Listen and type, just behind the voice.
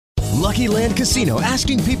Lucky Land Casino,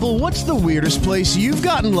 asking people, what's the weirdest place you've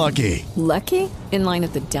gotten lucky? Lucky? In line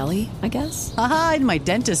at the deli, I guess? Aha, in my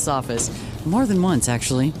dentist's office. More than once,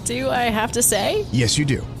 actually. Do I have to say? Yes, you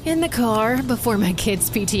do. In the car before my kids'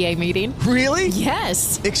 PTA meeting. Really?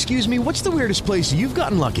 Yes. Excuse me, what's the weirdest place you've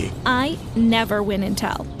gotten lucky? I never win and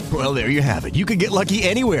tell. Well, there you have it. You can get lucky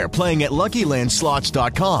anywhere, playing at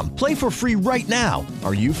LuckyLandSlots.com. Play for free right now.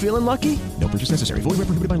 Are you feeling lucky? No purchase necessary. Void where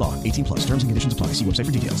prohibited by law. 18 plus. Terms and conditions apply. See website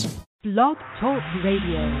for details. Blog Talk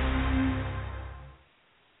Radio.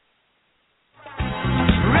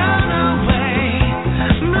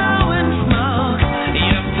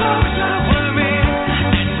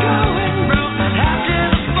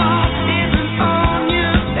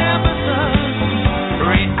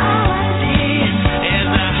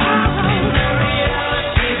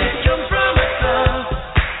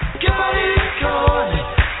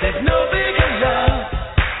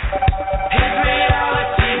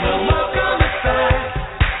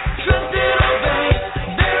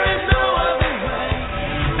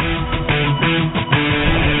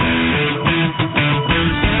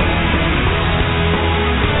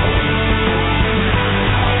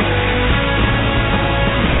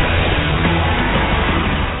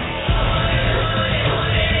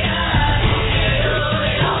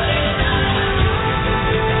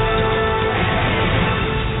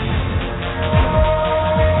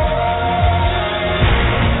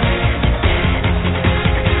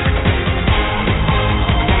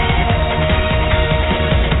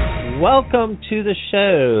 Welcome to the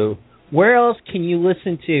show. Where else can you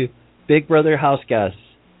listen to Big Brother House Guests,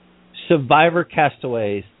 Survivor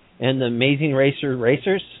Castaways, and the Amazing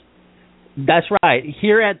Racers? That's right,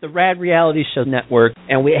 here at the Rad Reality Show Network,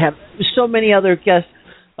 and we have so many other guests.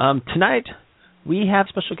 Tonight, we have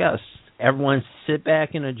special guests. Everyone sit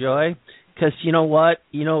back and enjoy, because you know what?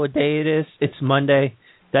 You know what day it is? It's Monday.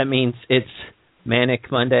 That means it's Manic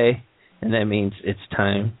Monday, and that means it's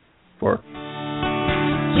time for...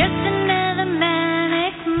 Just another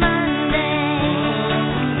manic Monday.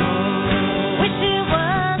 Wish it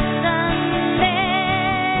was Sunday.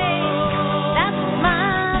 That's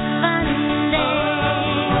my fun day.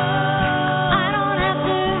 I don't have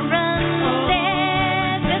to run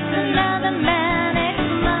there. Just another manic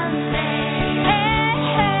Monday. Hey,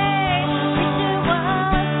 hey. Wish it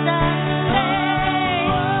was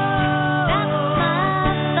Sunday. That's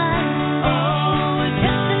my fun day.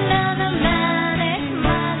 Just another manic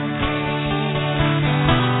Monday.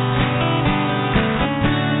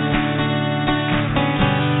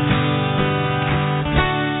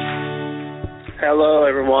 Hello,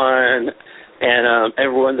 everyone, and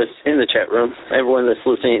everyone that's in the chat room, everyone that's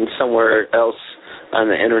listening somewhere else on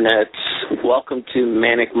the internet. Welcome to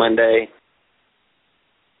Manic Monday.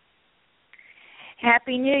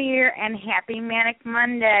 Happy New Year and happy Manic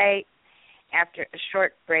Monday. After a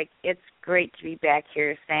short break, it's great to be back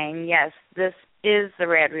here saying, yes, this is the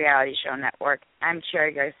Rad Reality Show Network. I'm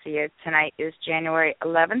Cherry Garcia. Tonight is January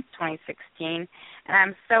 11th, 2016, and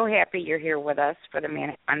I'm so happy you're here with us for the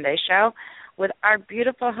Manic Monday Show with our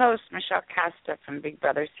beautiful host, Michelle Costa from Big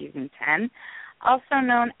Brother Season 10, also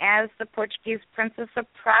known as the Portuguese Princess of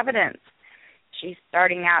Providence. She's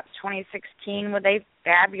starting out 2016 with a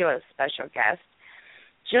fabulous special guest.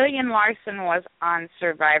 GILLIAN LARSON was on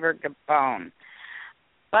Survivor Gabon,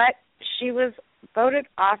 but she was voted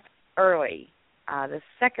off early. The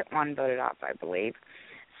second one voted off, I believe.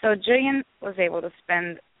 So GILLIAN was able to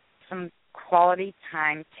spend some quality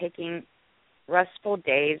time taking restful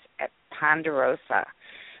days at Ponderosa.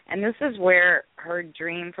 And this is where her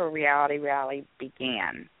dream for reality rally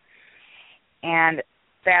began. And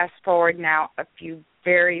fast forward now a few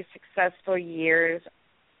very successful years,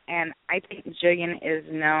 and I think GILLIAN is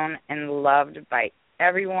known and loved by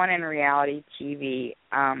everyone in reality TV.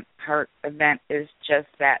 Her event is just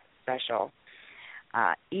that special.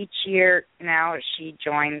 Each year now she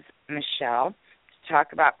joins Michelle to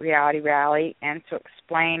talk about Reality Rally and to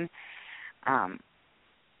explain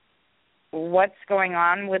what's going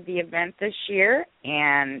on with the event this year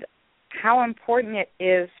and how important it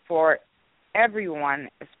is for everyone,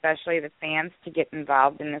 especially the fans, to get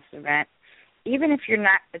involved in this event, even if you're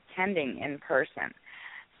not attending in person.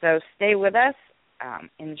 So stay with us,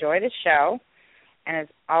 enjoy the show, and as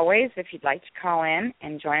always, if you'd like to call in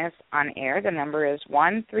and join us on air, the number is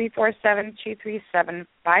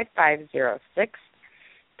 1-347-237-5506.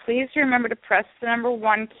 Please remember to press the number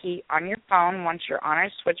 1 key on your phone once you're on our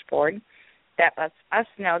switchboard. That lets us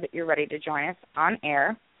know that you're ready to join us on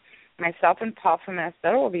air. Myself and Paul from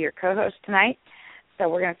Minnesota will be your co-host tonight. So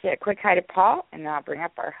we're going to say a quick hi to Paul, and then I'll bring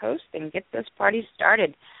up our host and get this party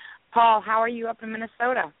started. Paul, how are you up in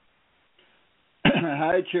Minnesota?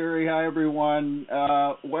 Hi, Cherry. Hi, everyone.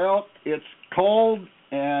 Well, it's cold,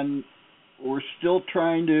 and we're still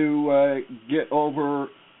trying to get over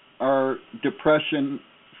our depression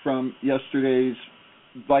from yesterday's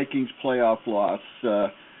Vikings playoff loss.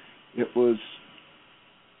 It was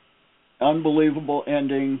unbelievable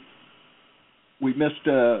ending. We missed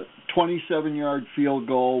a 27-yard field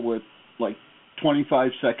goal with like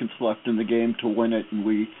 25 seconds left in the game to win it, and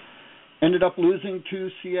we ended up losing to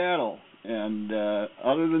Seattle. And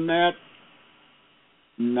other than that,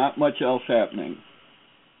 not much else happening.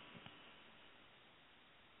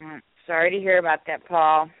 Sorry to hear about that,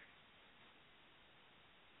 Paul.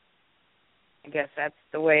 I guess that's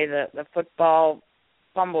the way the football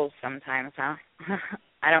fumbles sometimes, huh?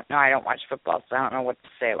 I don't know. I don't watch football, so I don't know what to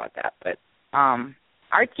say about that. But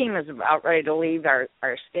our team is about ready to leave our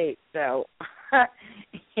state, so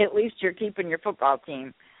at least you're keeping your football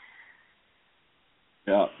team.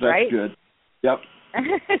 Yeah, that's right? Good. Yep.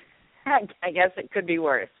 I guess it could be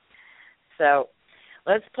worse. So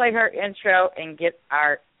let's play her intro and get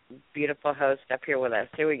our beautiful host up here with us.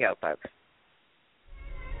 Here we go, folks.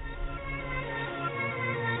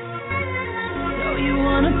 So you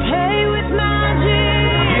want to play with magic?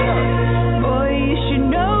 Boy, you should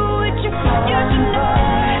know what you're for.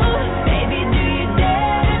 Baby, do you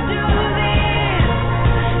dare to do this?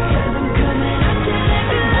 'Cause I'm coming up to live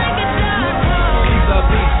it like a dog.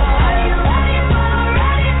 Are you ready for?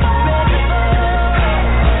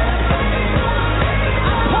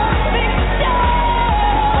 Perfect day.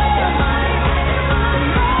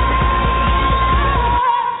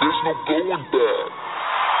 There's no going back.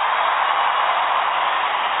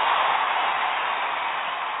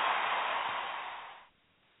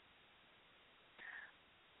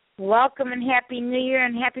 Welcome and Happy New Year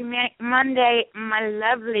and Happy Manic Monday, my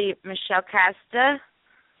lovely Michelle Costa.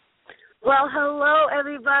 Well, hello,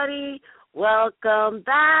 everybody. Welcome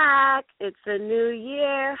back. It's a new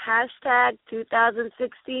year. Hashtag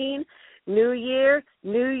 2016. New year,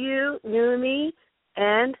 new you, new me,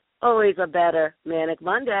 and always a better Manic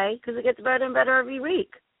Monday because it gets better and better every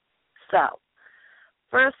week. So,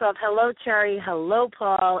 first off, hello, Cherry. Hello,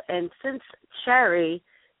 Paul. And since Cherry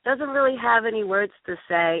doesn't really have any words to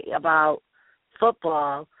say about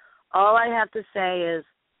football, all I have to say is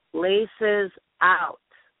laces out,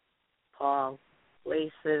 Paul.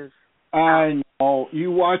 Laces out. I know.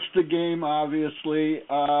 You watched the game, obviously.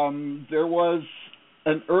 There was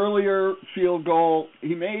an earlier field goal.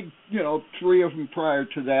 He made, three of them prior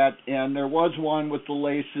to that, and there was one with the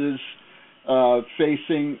laces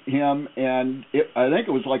facing him, and I think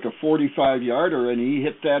it was like a 45-yarder, and he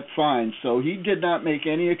hit that fine. So he did not make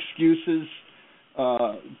any excuses,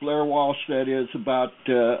 Blair Walsh, that is, about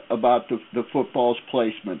the football's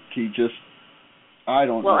placement. He just, I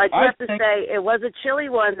don't know. Well, I have to say, it was a chilly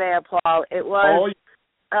one there, Paul. It was,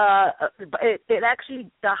 it actually,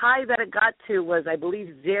 the high that it got to was, I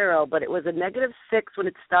believe, 0, but it was a -6 when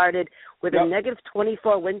it started with a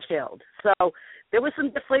 -24 wind chill. So there were some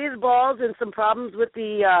deflated balls and some problems with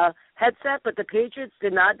the headset, but the Patriots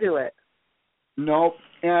did not do it. Nope.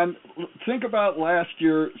 And think about last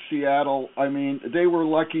year, Seattle. I mean, they were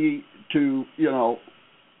lucky to,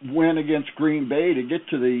 win against Green Bay to get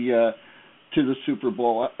to the Super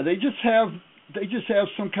Bowl. They just have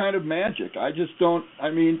some kind of magic. I just don't. I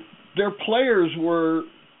mean, their players were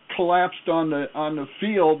collapsed on the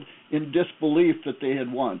field in disbelief that they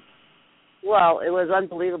had won. Well, it was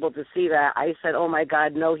unbelievable to see that. I said, oh, my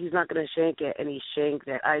God, no, he's not going to shank it, and he shanked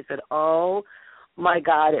it. I said, oh, my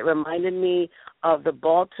God. It reminded me of the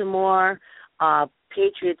Baltimore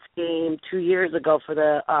Patriots game 2 years ago for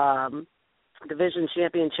the division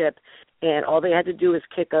championship, and all they had to do was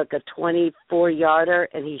kick a 24-yarder,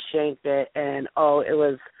 and he shanked it. And, it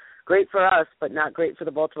was great for us, but not great for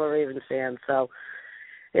the Baltimore Ravens fans. So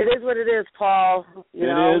it is what it is, Paul. You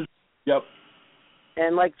know? It is. Yep.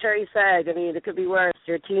 And like Cherry said, I mean, it could be worse.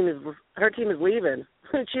 Her team is leaving.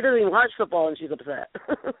 She doesn't even watch football, and she's upset.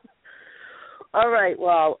 All right.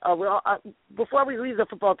 Well, before we leave the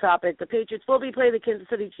football topic, the Patriots will be playing the Kansas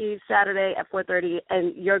City Chiefs Saturday at 4:30,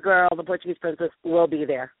 and your girl, the Portuguese Princess, will be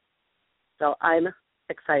there. So I'm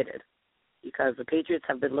excited because the Patriots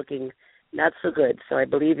have been looking not so good. So I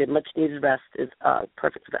believe a much-needed rest is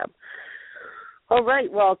perfect for them. All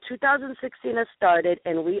right, well, 2016 has started,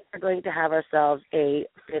 and we are going to have ourselves a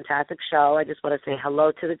fantastic show. I just want to say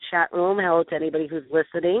hello to the chat room, hello to anybody who's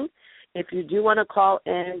listening. If you do want to call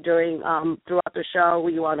in throughout the show,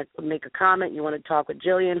 you want to make a comment, you want to talk with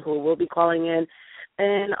Gillian, who will be calling in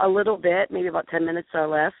a little bit, maybe about 10 minutes or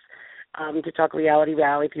less, to talk reality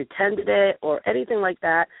rally, if you attended it or anything like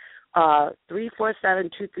that,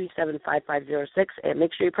 347-237-5506, and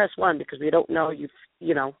make sure you press 1 because we don't know you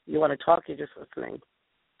want to talk, you're just listening.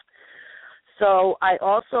 So I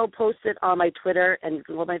also posted on my Twitter and you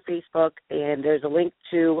can go on my Facebook, and there's a link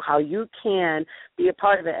to how you can be a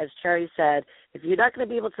part of it. As Cherry said, if you're not going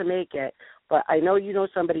to be able to make it, but I know you know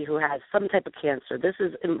somebody who has some type of cancer. This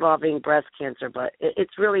is involving breast cancer, but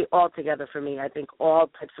it's really all together for me. I think all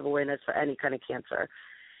types of awareness for any kind of cancer.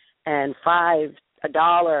 And $5,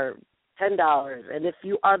 $1, $10. And if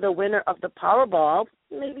you are the winner of the Powerball,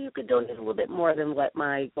 maybe you could donate a little bit more than what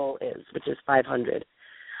my goal is, which is $500.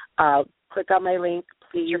 Click on my link,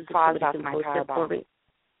 please. Your pause off my Powerball.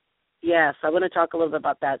 Yes, I want to talk a little bit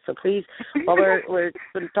about that. So please, while we're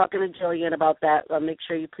talking to Jillian about that, make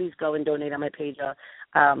sure you please go and donate on my page.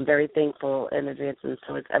 I'm very thankful in advance, and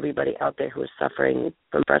so it's everybody out there who is suffering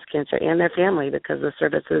from breast cancer and their family, because the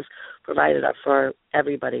services provided are for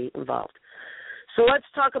everybody involved. So let's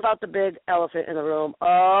talk about the big elephant in the room.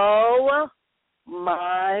 Oh,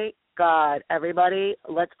 my God, everybody,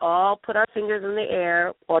 let's all put our fingers in the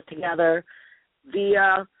air or together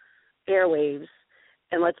via airwaves,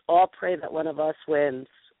 and let's all pray that one of us wins.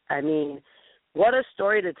 I mean, what a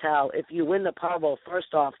story to tell. If you win the Powerball,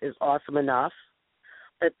 first off, is awesome enough.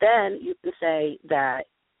 But then you can say that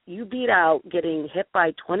you beat out getting hit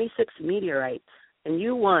by 26 meteorites, and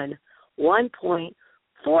you won $1.4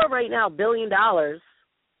 right now billion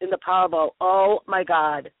in the Powerball. Oh, my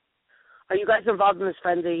God. Are you guys involved in this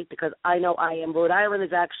frenzy? Because I know I am. Rhode Island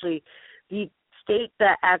is actually the state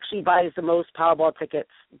that actually buys the most Powerball tickets.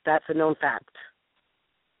 That's a known fact.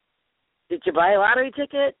 Did you buy a lottery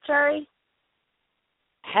ticket, Cherry?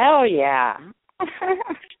 Hell yeah. Okay.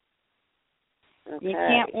 You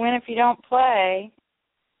can't win if you don't play.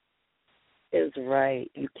 Is right.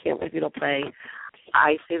 You can't win if you don't play.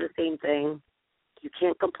 I say the same thing. You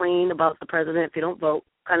can't complain about the president if you don't vote,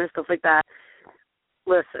 kind of stuff like that.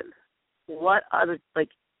 Listen, what other,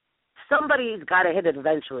 somebody's got to hit it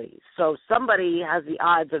eventually. So somebody has the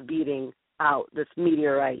odds of beating out this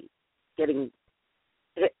meteorite hitting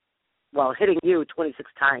you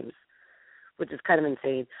 26 times, which is kind of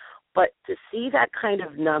insane. But to see that kind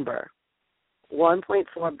of number,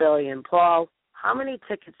 1.4 billion, Paul, how many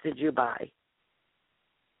tickets did you buy?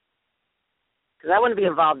 Because I want to be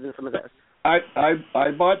involved in some of this. I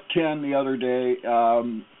bought 10 the other day,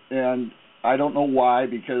 and I don't know why,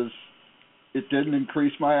 because it didn't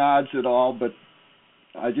increase my odds at all, but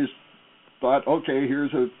I just thought, okay,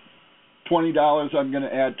 here's a $20 I'm going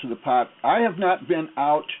to add to the pot. I have not been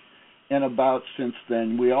out and about since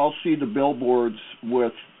then. We all see the billboards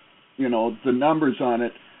with, the numbers on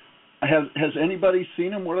it. Has anybody seen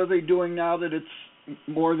them? What are they doing now that it's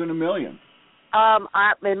more than 1 million?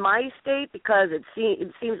 In my state, because it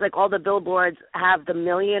seems like all the billboards have the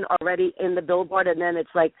million already in the billboard, and then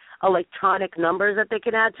it's like electronic numbers that they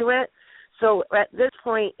can add to it. So at this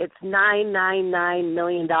point, it's $999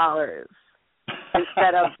 million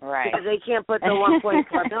instead of right, because they can't put the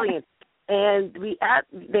 1.4 billion. And we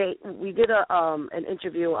did an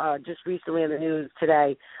interview just recently in the news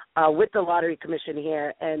today with the Lottery Commission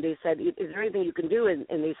here, and they said, "Is there anything you can do?" And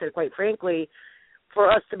they said, quite frankly, for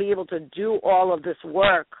us to be able to do all of this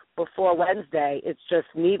work before Wednesday, it's just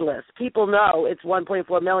needless. People know it's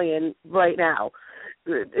 1.4 million right now.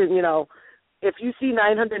 If you see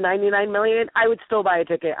 999 million, I would still buy a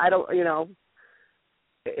ticket. I don't,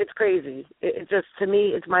 it's crazy. It just, to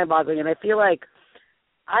me, it's mind-boggling. And I feel like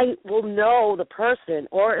I will know the person,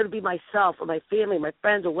 or it'll be myself or my family, my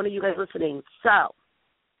friends, or one of you guys listening. So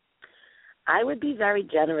I would be very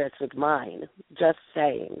generous with mine, just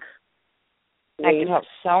saying. I could help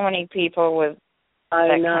so many people with that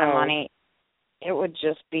kind of money. It would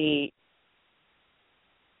just be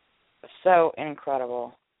so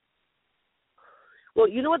incredible. Well,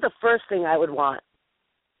 you know what the first thing I would want,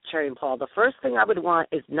 Cherry and Paul? The first thing I would want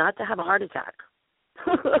is not to have a heart attack.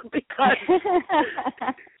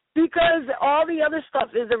 because all the other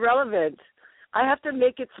stuff is irrelevant. I have to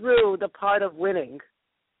make it through the part of winning.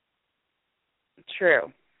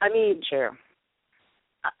 True. I mean, true.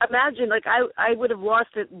 Imagine, I would have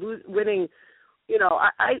lost it winning.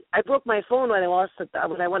 I broke my phone when I won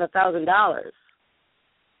 $1,000.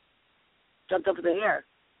 Jumped up in the air.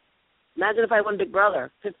 Imagine if I won Big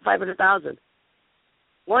Brother, $500,000.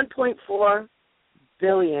 1.4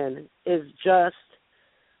 billion is just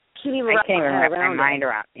can't even wrap my mind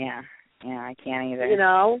around. Yeah, I can't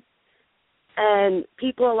either. And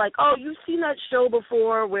people are like, "Oh, you've seen that show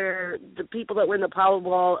before, where the people that win the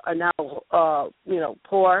Powerball are now,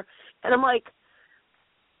 poor." And I'm like,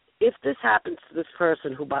 if this happens to this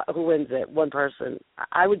person who wins it, one person,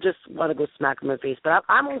 I would just want to go smack them in the face. But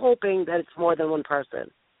I'm hoping that it's more than one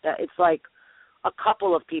person. that it's like a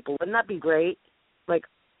couple of people. Wouldn't that be great? Like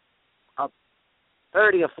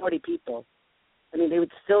 30 or 40 people. I mean, they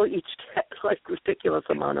would still each get like ridiculous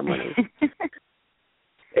amount of money.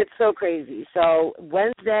 It's so crazy. So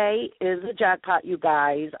Wednesday is the jackpot, you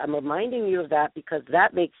guys. I'm reminding you of that because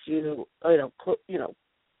that makes you,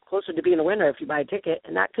 closer to being a winner if you buy a ticket,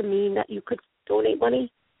 and that could mean that you could donate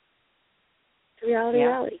money to Reality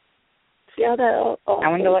Rally. See how that all I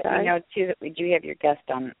want to let guys? you know, too, that we do have your guest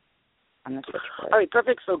on the switchboard. All right,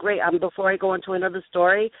 perfect. So great. Before I go into another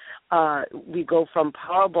story, we go from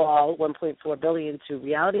Powerball, $1.4 billion, to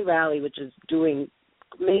Reality Rally, which is doing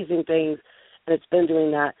amazing things, and it's been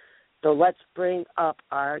doing that. So let's bring up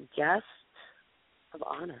our guest of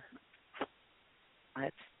honor.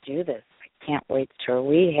 Let's do this. I can't wait till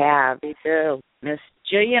we have Miss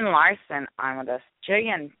GILLIAN Larson on with us.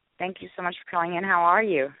 GILLIAN, thank you so much for calling in. How are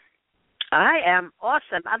you? I am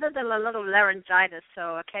awesome, other than a little laryngitis,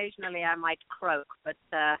 so occasionally I might croak, but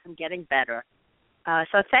I'm getting better.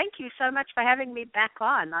 So thank you so much for having me back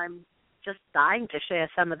on. I'm just dying to share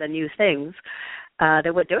some of the new things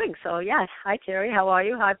that we're doing. So, yes, hi, Terry. How are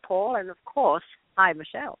you? Hi, Paul. And, of course, hi,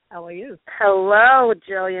 Michelle. How are you? Hello,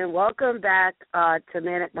 GILLIAN. Welcome back to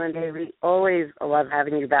Manic Monday. We always love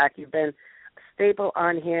having you back. You've been a staple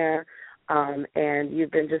on here, and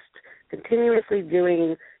you've been just continuously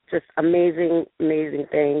doing just amazing, amazing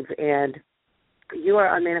things. And you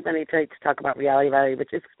are on Manic Monday tonight to talk about Reality Rally,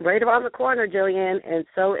 which is right around the corner, GILLIAN, and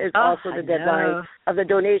so is also the deadline of the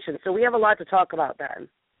donation. So we have a lot to talk about then.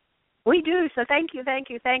 We do, so thank you.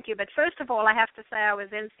 But first of all, I have to say I was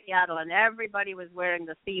in Seattle, and everybody was wearing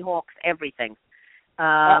the Seahawks everything.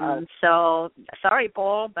 So, sorry,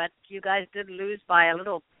 Paul, but you guys did lose by a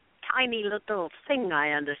tiny little thing, I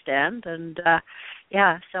understand. And,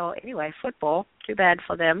 so anyway, football, too bad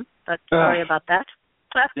for them, but sorry about that.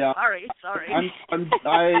 Yeah. Sorry. I'm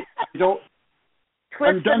done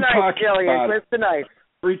talking GILLIAN. about Twist the knife.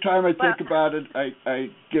 Every time I think about it, I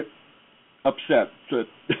get upset.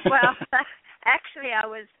 Well, actually, I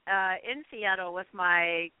was in Seattle with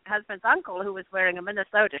my husband's uncle, who was wearing a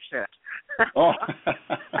Minnesota shirt. Oh.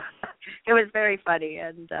 It was very funny,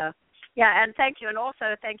 and and thank you, and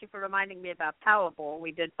also thank you for reminding me about Powerball.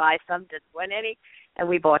 We did buy some, didn't win any, and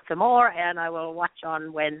we bought some more, and I will watch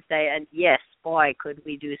on Wednesday. And yes, boy, could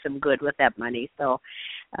we do some good with that money. So,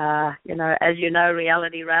 as you know,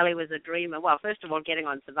 Reality Rally was a dream. And, well, first of all, getting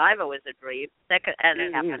on Survivor was a dream. Second, and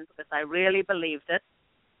it happened because I really believed it.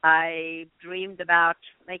 I dreamed about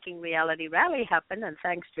making Reality Rally happen, and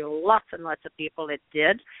thanks to lots and lots of people, it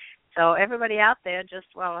did. So everybody out there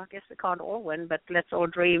I guess we can't all win, but let's all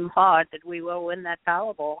dream hard that we will win that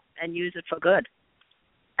Powerball and use it for good.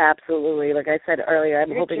 Absolutely. Like I said earlier,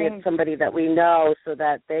 I'm hoping it's somebody that we know so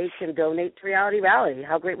that they can donate to Reality Rally.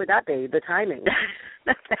 How great would that be, the timing?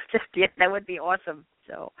 That would be awesome.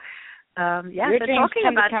 So, Your so dreams talking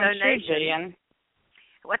tend about to come true, donations. GILLIAN.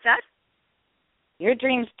 What's that? Your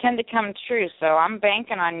dreams tend to come true, so I'm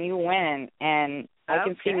banking on you winning, and I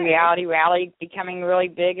can see Reality Rally becoming really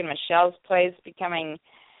big and Michelle's Place becoming,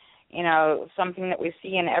 something that we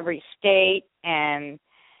see in every state, and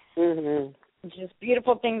just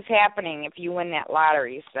beautiful things happening if you win that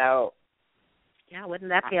lottery. So, yeah,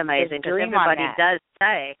 wouldn't that be amazing? Because everybody does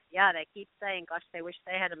say, they keep saying, gosh, they wish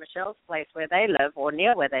they had a Michelle's Place where they live or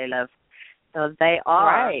near where they live. So they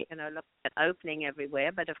are, looking at opening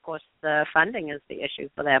everywhere, but of course the funding is the issue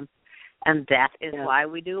for them. And that is why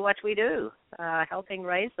we do what we do, helping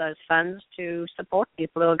raise those funds to support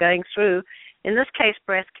people who are going through, in this case,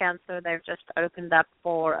 breast cancer. They've just opened up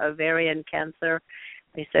for ovarian cancer.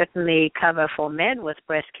 They certainly cover for men with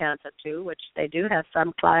breast cancer, too, which they do have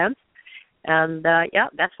some clients. And,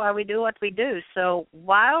 that's why we do what we do. So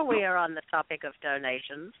while we are on the topic of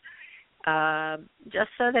donations, just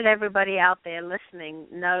so that everybody out there listening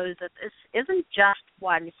knows that this isn't just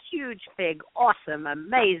one huge, big, awesome,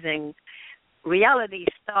 amazing reality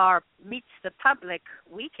star meets the public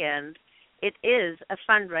weekend. It is a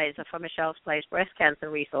fundraiser for Michelle's Place Breast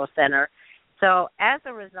Cancer Resource Center. So as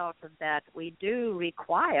a result of that, we do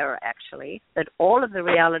require, actually, that all of the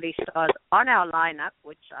reality stars on our lineup,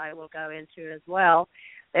 which I will go into as well,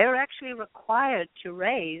 they're actually required to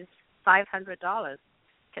raise $500.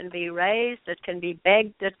 Can be raised, it can be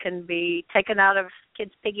begged, it can be taken out of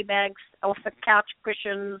kids' piggy banks, off the couch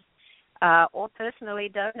cushions, or personally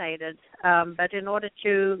donated. But in order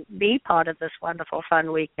to be part of this wonderful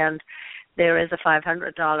fun weekend, there is a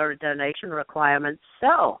 $500 donation requirement.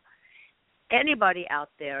 So anybody out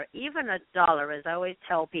there, even $1, as I always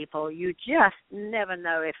tell people, you just never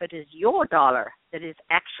know if it is your dollar that is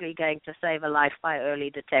actually going to save a life by early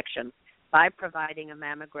detection. by providing a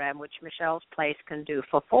mammogram, which Michelle's Place can do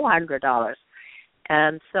for $400.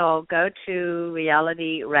 And so go to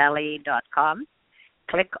realityrally.com,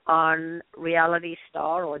 click on Reality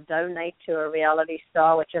Star or donate to a Reality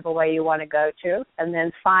Star, whichever way you want to go to, and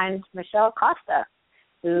then find Michelle Costa,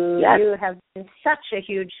 who you have been such a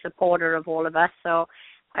huge supporter of all of us. So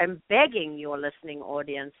I'm begging your listening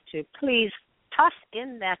audience to please toss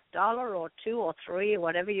in that $1 or $2 or $3 or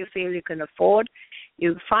whatever you feel you can afford.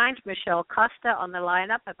 You find Michelle Costa on the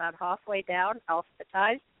lineup about halfway down,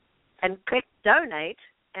 alphabetized, and click donate,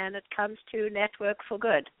 and it comes to Network for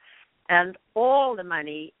Good. And all the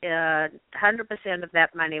money, 100% of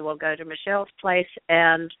that money will go to Michelle's Place,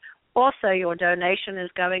 and also your donation is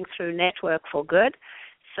going through Network for Good.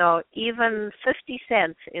 So even 50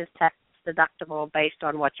 cents is tax deductible based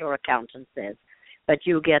on what your accountant says. But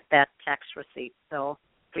you get that tax receipt. So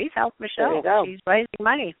please help Michelle. There you go. She's raising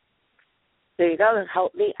money. There you go.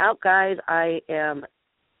 Help me out, guys. I am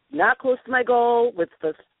not close to my goal with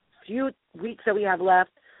the few weeks that we have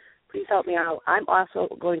left. Please help me out. I'm also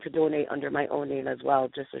going to donate under my own name as well,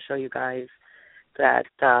 just to show you guys that,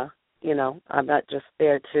 I'm not just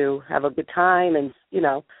there to have a good time. And,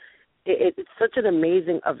 it's such an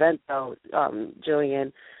amazing event, though,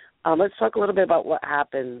 Jillian. Let's talk a little bit about what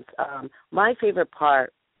happens. My favorite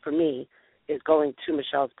part for me is going to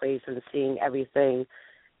Michelle's Place and seeing everything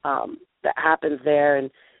that happens there.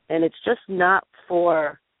 And it's just not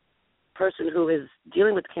for a person who is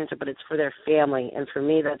dealing with cancer, but it's for their family. And for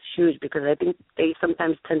me, that's huge because I think they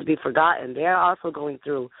sometimes tend to be forgotten. They are also going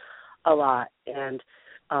through a lot. And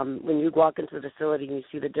when you walk into the facility and you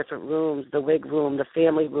see the different rooms, the wig room, the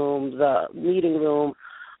family room, the meeting room,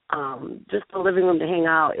 just the living room to hang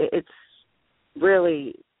out, it's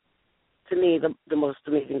really, to me, the most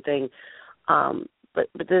amazing thing. But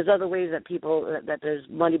there's other ways that that there's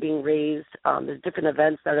money being raised. There's different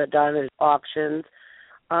events that are done. There's auctions.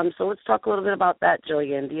 So let's talk a little bit about that,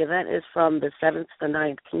 Jillian. The event is from the 7th to the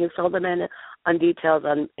 9th. Can you fill them in on details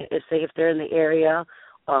on, if they're in the area,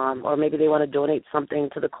 or maybe they want to donate something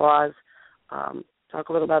to the cause? Talk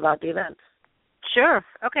a little bit about the events. Sure.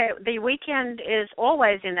 Okay. The weekend is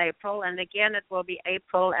always in April, and again it will be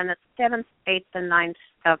April, and it's 7th, 8th, and 9th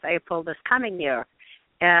of April this coming year.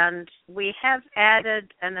 And we have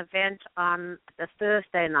added an event on the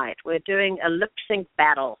Thursday night. We're doing a lip sync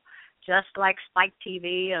battle, just like Spike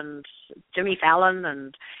TV and Jimmy Fallon,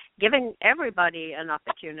 and giving everybody an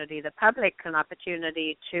opportunity, the public an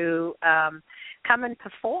opportunity to come and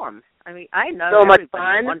perform. I mean, I know so much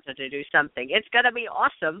everybody fun. wanted to do something. It's going to be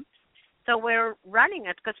awesome. So we're running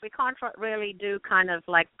it because we can't really do kind of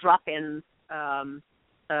like drop-in lip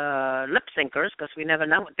syncers because we never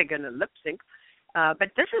know what they're going to lip sync.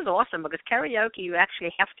 But this is awesome because karaoke, you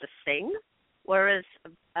actually have to sing, whereas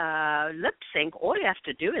lip sync, all you have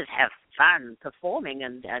to do is have fun performing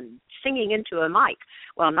and singing into a mic.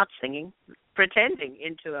 Well, not singing, pretending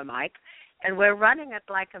into a mic. And we're running it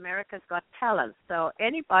like America's Got Talent. So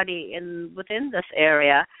anybody within this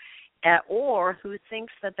area or who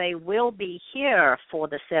thinks that they will be here for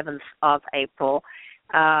the 7th of April,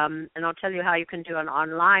 and I'll tell you how you can do an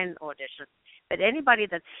online audition. But anybody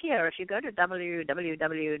that's here, if you go to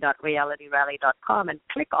www.realityrally.com and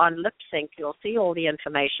click on lip sync, you'll see all the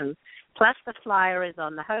information. Plus the flyer is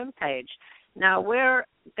on the homepage. Now, we're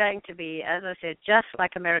going to be, as I said, just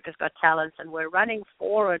like America's Got Talent, and we're running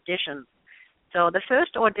 4 auditions. So the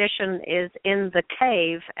first audition is in the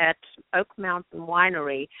cave at Oak Mountain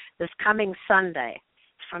Winery this coming Sunday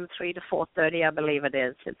from 3 to 4:30, I believe it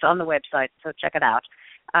is. It's on the website, so check it out.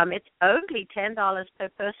 It's only $10 per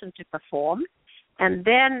person to perform. And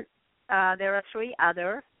then there are 3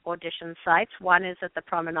 other audition sites. One is at the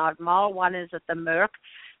Promenade Mall, one is at the Merc,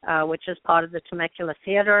 which is part of the Temecula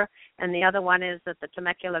Theater, and the other one is at the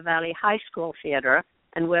Temecula Valley High School Theater.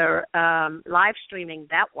 And we're live streaming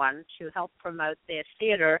that one to help promote their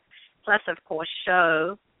theater, plus, of course,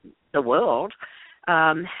 show the world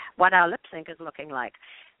what our lip sync is looking like.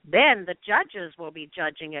 Then the judges will be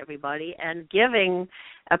judging everybody and giving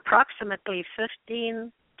approximately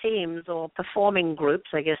 15 teams or performing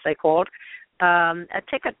groups, I guess they called, a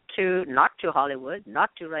ticket not to Hollywood,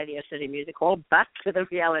 not to Radio City Music Hall, but to the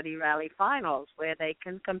Reality Rally Finals, where they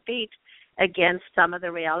can compete against some of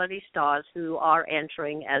the reality stars who are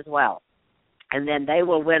entering as well. And then they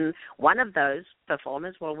will win, one of those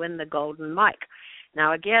performers will win the Golden Mic.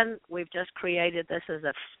 Now, again, we've just created this as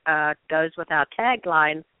goes with our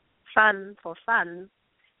tagline, fun for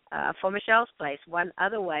Michelle's Place, one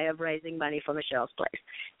other way of raising money for Michelle's Place.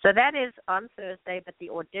 So that is on Thursday, but the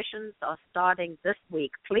auditions are starting this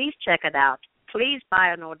week. Please check it out. please buy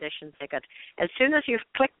an audition ticket. As soon as you've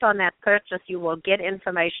clicked on that purchase, you will get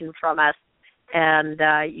information from us, and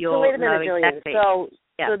you'll so wait a minute, know exactly.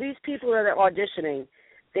 So these people that are auditioning,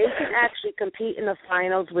 they can actually compete in the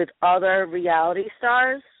finals with other reality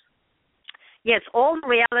stars? Yes, all the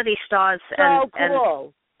reality stars. So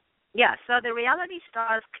cool. Yeah, so the reality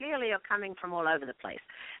stars clearly are coming from all over the place.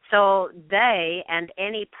 So they and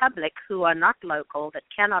any public who are not local that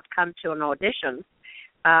cannot come to an audition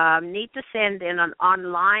need to send in an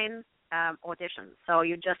online audition. So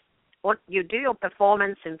you do your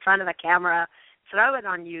performance in front of the camera, throw it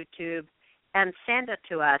on YouTube, and send it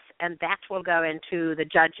to us, and that will go into the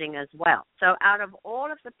judging as well. So out of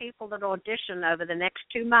all of the people that audition over the next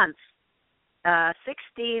 2 months,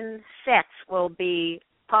 16 sets will be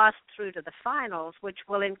passed through to the finals, which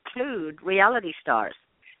will include reality stars.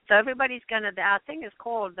 So everybody's going to, our thing is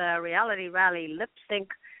called the Reality Rally Lip Sync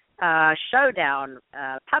Showdown,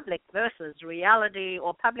 public versus reality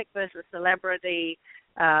or public versus celebrity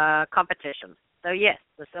competition. So yes,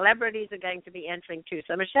 the celebrities are going to be entering too.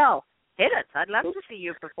 So Michelle, hit it. I'd love to see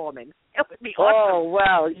you performing. It would be awesome. Oh,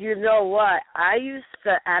 well, you know what? I used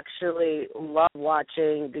to actually love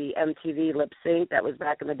watching the MTV lip sync. That was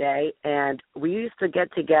back in the day. And we used to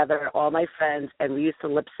get together, all my friends, and we used to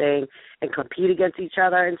lip sync and compete against each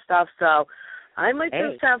other and stuff. So I might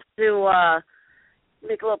just have to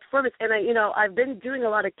make a little performance. And, I've been doing a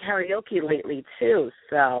lot of karaoke lately, too.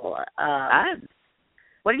 So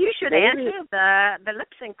well, you should enter the lip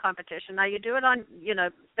sync competition. Now, you do it on,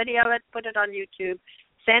 video it, put it on YouTube,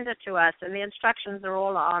 send it to us, and the instructions are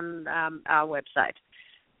all on our website.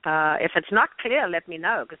 If it's not clear, let me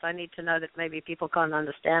know, because I need to know that maybe people can't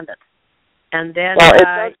understand it. And then, well, it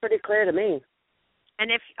sounds pretty clear to me.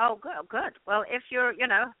 And good. Well, if you're,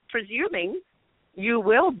 presuming you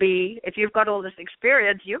will be, if you've got all this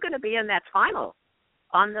experience, you're going to be in that final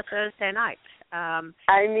on the Thursday night. I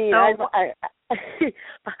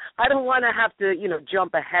don't want to have to,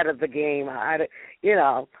 jump ahead of the game.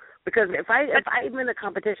 Because if I'm in a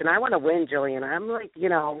competition, I want to win, Gillian. I'm like,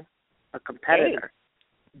 a competitor.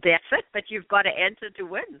 Hey, that's it. But you've got to enter to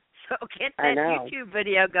win. So get that YouTube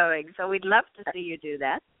video going. So we'd love to see you do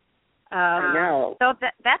that. I know. So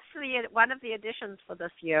that's one of the additions for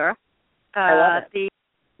this year. I love it.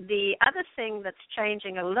 The other thing that's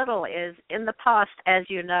changing a little is, in the past, as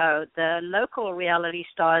you know, the local reality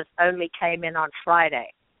stars only came in on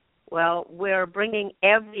Friday. Well, we're bringing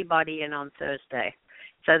everybody in on Thursday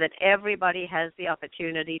so that everybody has the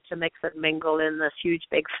opportunity to mix and mingle in this huge,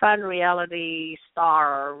 big, fun reality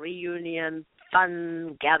star reunion,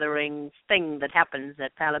 fun gathering thing that happens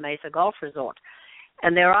at Palamesa Golf Resort.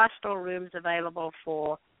 And there are still rooms available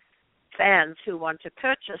for fans who want to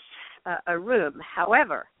purchase a room.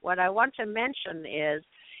 However, what I want to mention is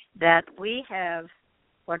that we have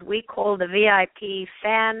what we call the VIP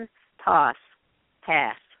fan pass.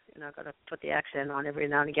 I've got to put the accent on every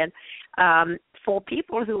now and again. For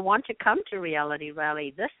people who want to come to Reality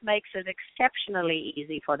Rally, this makes it exceptionally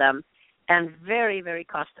easy for them and very, very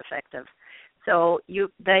cost effective. So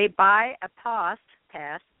they buy a pass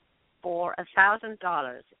for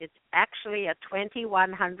 $1,000. It's actually a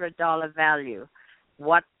 $2,100 value.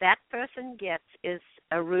 What that person gets is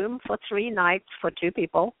a room for 3 nights for 2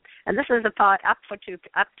 people, and this is up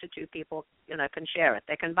to 2 people. Can share it.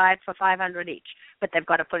 They can buy it for $500 each, but they've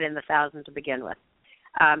got to put in the $1,000 to begin with.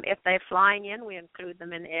 If they're flying in, we include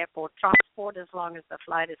them in airport transport as long as the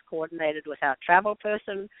flight is coordinated with our travel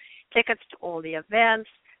person. Tickets to all the events.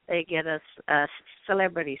 They get a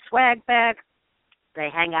celebrity swag bag. They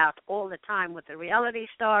hang out all the time with the reality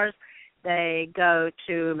stars. They go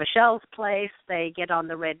to Michelle's place. They get on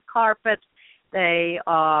the red carpet. They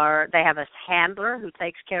have a handler who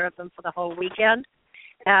takes care of them for the whole weekend.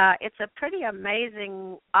 It's a pretty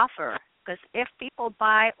amazing offer, because if people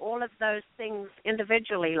buy all of those things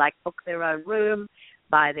individually, like book their own room,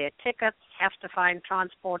 buy their tickets, have to find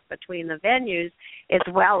transport between the venues, it's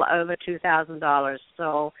well over $2,000.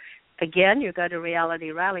 So again, you go to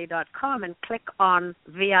realityrally.com and click on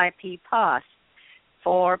VIP Pass.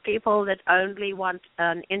 For people that only want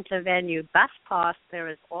an intervenue bus pass, there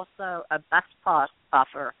is also a bus pass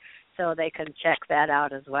offer, so they can check that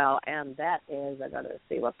out as well. And that is, I've got to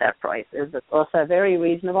see what that price is. It's also very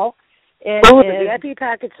reasonable. The VIP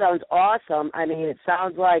package sounds awesome. I mean, it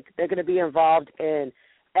sounds like they're going to be involved in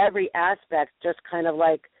every aspect, just kind of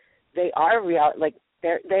like they are real. Like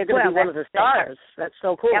they're going to be one of the stars. That's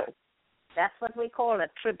so cool. Yep. That's what we call it,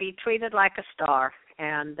 to be treated like a star.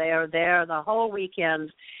 And they're there the whole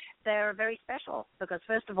weekend. They're very special because,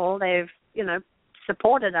 first of all, they've,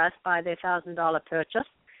 supported us by their $1,000 purchase.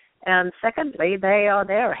 And secondly, they are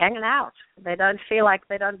there hanging out. They don't feel like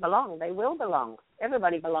they don't belong. They will belong.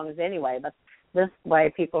 Everybody belongs anyway, but this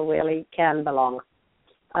way people really can belong.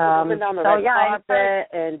 Moving down the red carpet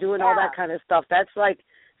and doing all that kind of stuff. That's like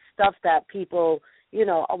stuff that people,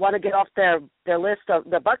 want to get off their list, of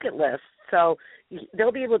their bucket list. So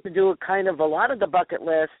they'll be able to do kind of a lot of the bucket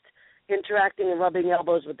list, interacting and rubbing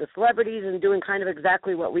elbows with the celebrities and doing kind of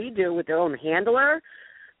exactly what we do with their own handler.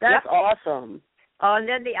 That's awesome. Oh, and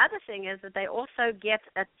then the other thing is that they also get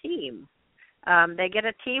a team. They get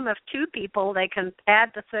a team of 2 people. They can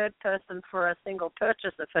add the third person for a single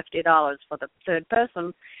purchase of $50 for the third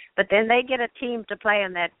person, but then they get a team to play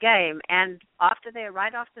in that game. And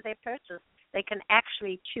right after they purchase, they can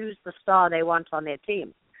actually choose the star they want on their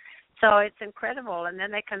team. So it's incredible. And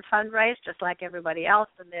then they can fundraise just like everybody else,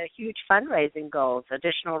 and there are huge fundraising goals: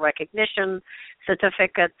 additional recognition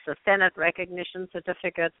certificates, a Senate recognition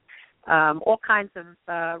certificate, all kinds of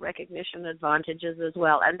recognition advantages as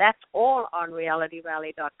well. And that's all on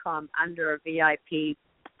realityrally.com under a VIP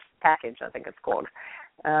package, I think it's called.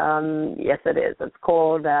 Yes, it is. It's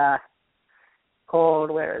called, where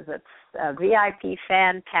is it? VIP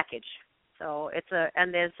fan package. So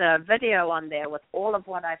and there's a video on there with all of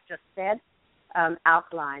what I've just said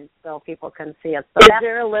outlined so people can see it. So is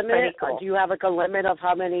there a limit? Cool. Do you have like a limit of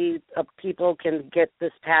how many people can get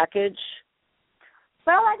this package?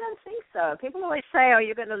 Well, I don't think so. People always say, are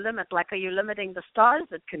you going to limit? Like, are you limiting the stars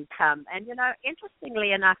that can come? And,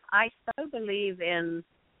 interestingly enough, I so believe in,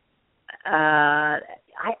 I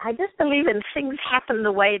just believe in things happen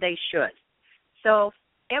the way they should. So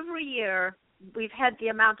every year we've had the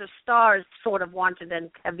amount of stars sort of wanted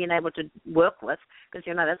and have been able to work with, because,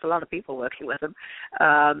 there's a lot of people working with them.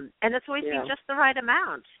 And it's always been just the right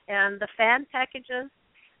amount. And the fan packages,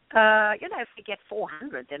 if we get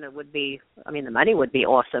 400, then it would be, the money would be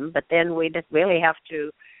awesome, but then we'd really have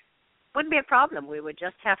to, wouldn't be a problem. We would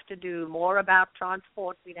just have to do more about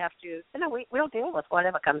transport. We'd have to, we'll deal with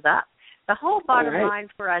whatever comes up. The whole bottom line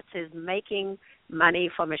for us is making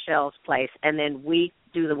money for Michelle's place, and then we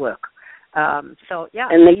do the work. And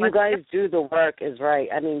that you guys do the work is right.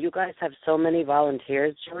 You guys have so many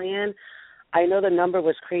volunteers, Gillian. I know the number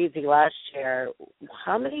was crazy last year.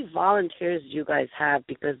 How many volunteers do you guys have?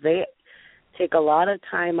 Because they take a lot of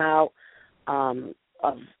time out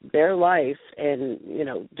of their life in,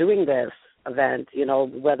 doing this event,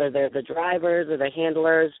 whether they're the drivers or the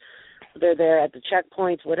handlers, they're there at the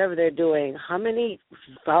checkpoints, whatever they're doing. How many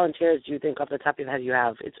volunteers do you think off the top of your head you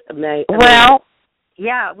have? It's amazing. Well,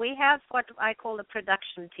 yeah, we have what I call the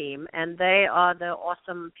production team, and they are the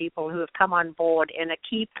awesome people who have come on board in a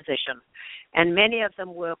key position. And many of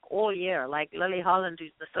them work all year, like Lily Holland,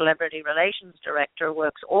 who's the Celebrity Relations Director,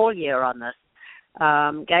 works all year on this.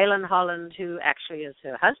 Galen Holland, who actually is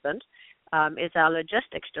her husband, is our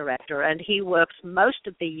Logistics Director, and he works most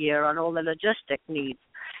of the year on all the logistic needs.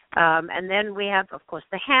 And then we have, of course,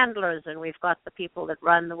 the handlers, and we've got the people that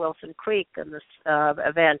run the Wilson Creek and this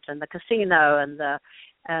event, and the casino,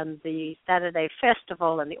 and the Saturday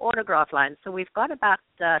Festival, and the autograph line. So we've got about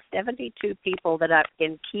 72 people that are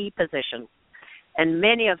in key positions, and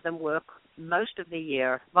many of them work most of the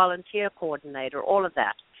year, volunteer coordinator, all of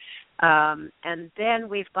that. And then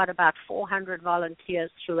we've got about 400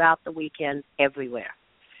 volunteers throughout the weekend everywhere.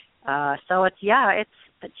 But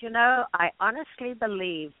I honestly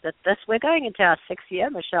believe that we're going into our 6th year,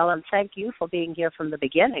 Michelle, and thank you for being here from the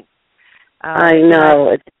beginning. I know,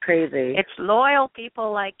 it's crazy. It's loyal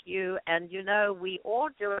people like you, and we all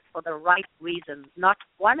do it for the right reasons. Not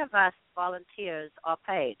one of us volunteers are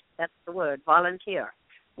paid. That's the word, volunteer.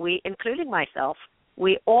 We, including myself,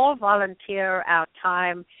 we all volunteer our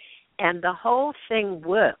time, and the whole thing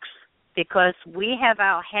works because we have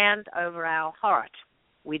our hand over our heart.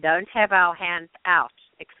 We don't have our hands out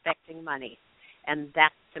expecting money, and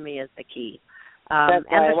that to me is the key. That's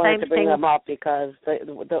why I wanted to bring thing, them up, because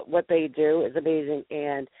what they do is amazing,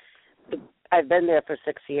 and I've been there for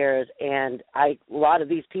 6 years, and a lot of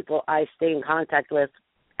these people I stay in contact with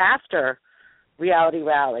after Reality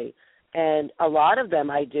Rally, and a lot of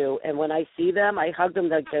them I do, and when I see them, I hug them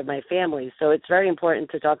like they're my family. So it's very important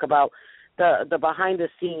to talk about the behind the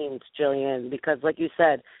scenes, Gillian, because like you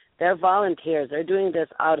said, they're volunteers. They're doing this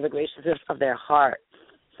out of the graciousness of their heart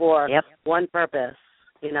for one purpose,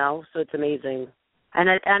 so it's amazing. And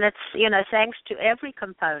it's, thanks to every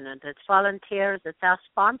component. It's volunteers, it's our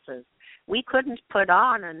sponsors. We couldn't put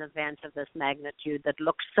on an event of this magnitude that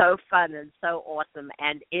looks so fun and so awesome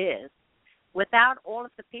and is without all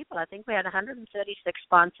of the people. I think we had 136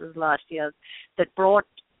 sponsors last year that brought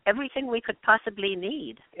everything we could possibly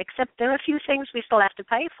need, except there are a few things we still have to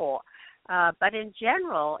pay for. But in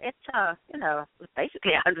general, it's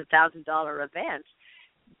basically $100,000 event,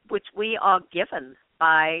 which we are given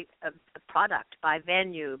by a product, by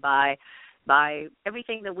venue, by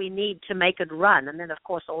everything that we need to make it run. And then, of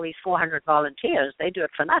course, all these 400 volunteers, they do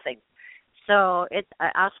it for nothing. So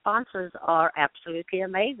our sponsors are absolutely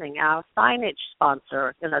amazing. Our signage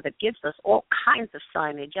sponsor, that gives us all kinds of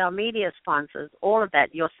signage, our media sponsors, all of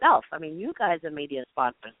that, yourself. I mean, you guys are media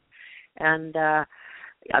sponsors. And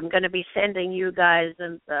I'm going to be sending you guys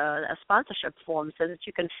a sponsorship form so that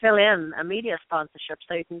you can fill in a media sponsorship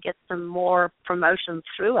so you can get some more promotion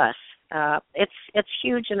through us. It's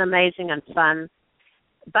huge and amazing and fun.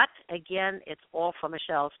 But, again, it's all for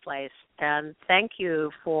Michelle's Place. And thank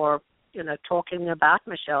you for talking about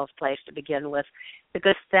Michelle's Place to begin with,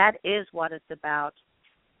 because that is what it's about.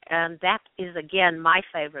 And that is, again, my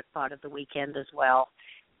favorite part of the weekend as well,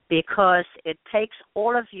 because it takes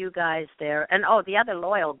all of you guys there. And, the other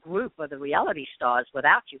loyal group of the reality stars.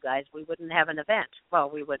 Without you guys, we wouldn't have an event. Well,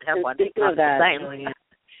 we would have one. Speaking of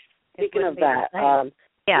that,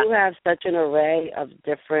 you have such an array of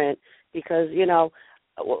different, because,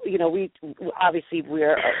 we obviously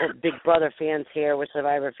we're Big Brother fans here. We're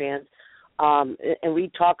Survivor fans. And we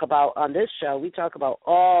talk about, on this show, we talk about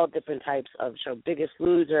all different types of show, Biggest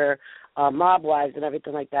Loser, Mob Wives, and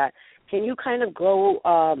everything like that. Can you kind of go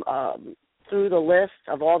through the list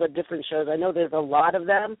of all the different shows? I know there's a lot of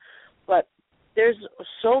them, but there's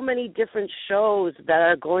so many different shows that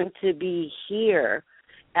are going to be here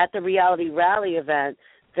at the Reality Rally event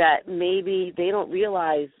that maybe they don't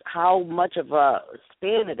realize how much of a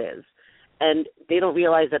span it is, and they don't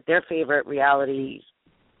realize that their favorite reality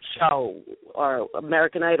show or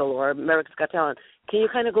American Idol or America's Got Talent. Can you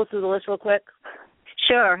kind of go through the list real quick?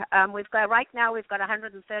 Sure. We've got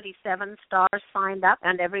 137 stars signed up,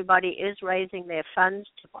 and everybody is raising their funds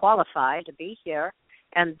to qualify to be here.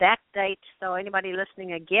 And that date, so anybody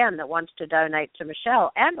listening again that wants to donate to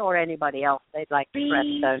Michelle and or anybody else they'd like to press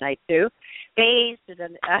donate to, please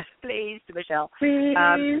to Michelle.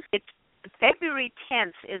 It's February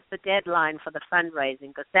 10th is the deadline for the fundraising,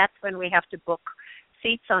 because that's when we have to book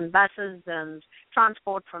seats on buses and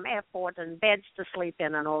transport from airport and beds to sleep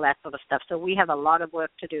in and all that sort of stuff. So we have a lot of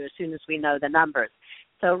work to do as soon as we know the numbers.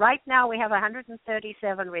 So right now we have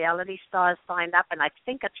 137 reality stars signed up, and I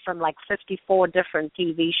think it's from like 54 different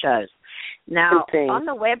TV shows. Now, on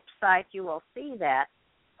the website you will see that,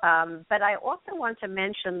 but I also want to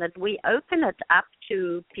mention that we open it up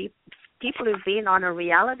to people who've been on a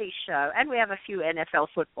reality show, and we have a few NFL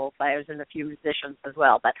football players and a few musicians as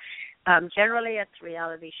well, but generally it's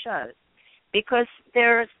reality shows, because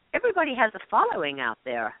everybody has a following out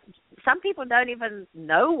there. Some people don't even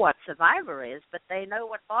know what Survivor is, but they know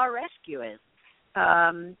what Bar Rescue is.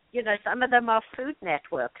 Some of them are Food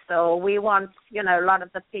Network, so we want, a lot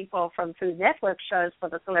of the people from Food Network shows for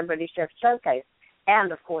the Celebrity Chef Showcase,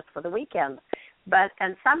 and, of course, for the weekend.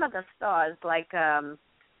 And some of the stars, like, a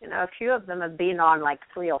few of them have been on, like,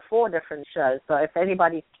 3 or 4 different shows, so if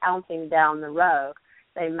anybody's counting down the row,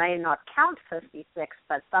 they may not count 56,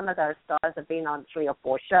 but some of those stars have been on 3 or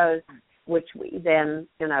 4 shows, which we then,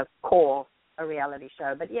 call a reality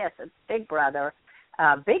show. But, yes, it's Big Brother.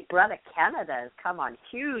 Big Brother Canada has come on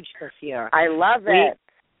huge this year. I love it.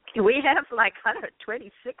 We have like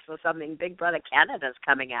 126 or something Big Brother Canadas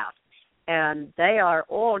coming out, and they are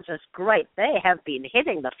all just great. They have been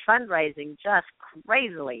hitting the fundraising just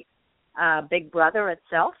crazily. Big Brother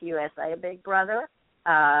itself, USA Big Brother,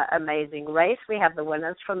 Amazing Race. We have the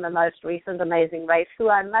winners from the most recent Amazing Race, who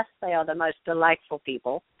I must say are the most delightful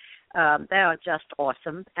people. They are just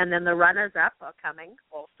awesome. And then the runners-up are coming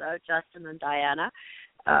also, Justin and Diana.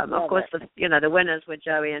 Of course, the winners were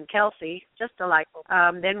Joey and Kelsey, just delightful.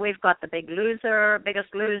 Then we've got the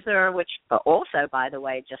Biggest Loser, which also, by the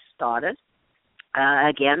way, just started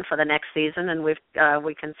again for the next season, and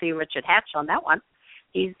we can see Richard Hatch on that one.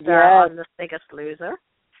 He's on the Biggest Loser.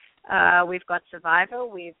 We've got Survivor,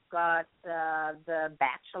 we've got The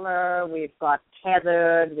Bachelor, we've got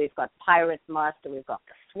Tethered, we've got Pirate Master, we've got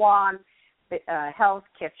The Swan, Hell's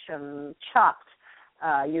Kitchen, Chopped,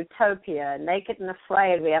 Utopia, Naked and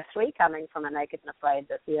Afraid. We have 3 coming from a Naked and Afraid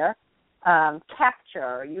this year.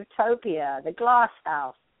 Capture, Utopia, The Glass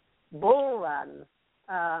House, Bull Run,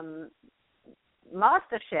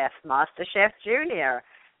 MasterChef Junior,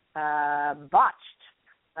 Botched,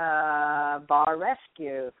 Bar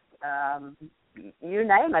Rescue, you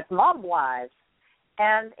name it, Mob Wives.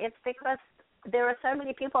 And it's because there are so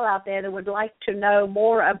many people out there that would like to know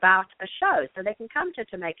more about a show, so they can come to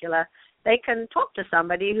Temecula. They can talk to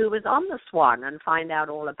somebody who was on the Swan and find out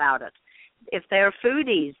all about it. If they're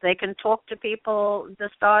foodies, they can talk to people,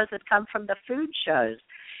 the stars that come from the food shows.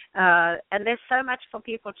 And there's so much for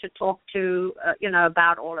people to talk to,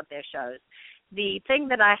 about all of their shows. The thing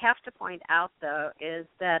that I have to point out, though, is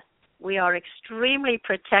that we are extremely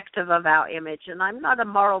protective of our image, and I'm not a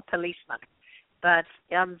moral policeman, but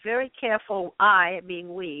I'm very careful,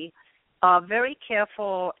 being we, are very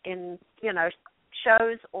careful in,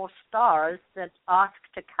 shows or stars that ask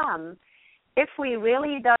to come if we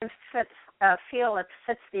really don't feel it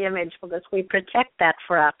fits the image, because we protect that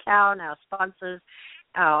for our town, our sponsors,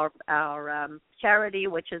 our charity,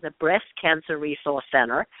 which is a breast cancer resource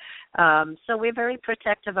center. So we're very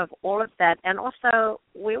protective of all of that. And also,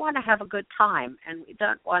 we want to have a good time, and we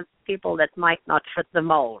don't want people that might not fit the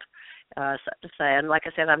mold, so to say. And like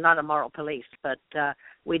I said, I'm not a moral police, but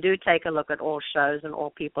we do take a look at all shows and all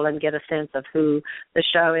people and get a sense of who the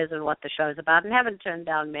show is and what the show's about. And haven't turned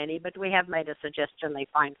down many, but we have made a suggestion they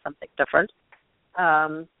find something different,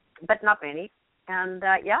 but not many. And,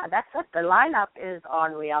 that's it. The lineup is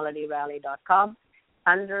on realityrally.com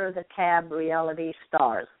under the tab Reality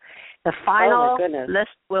Stars. The final list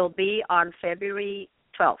will be on February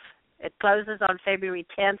 12th. It closes on February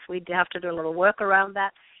 10th. We have to do a little work around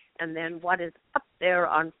that. And then what is up there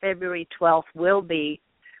on February 12th will be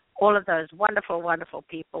all of those wonderful, wonderful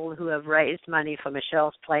people who have raised money for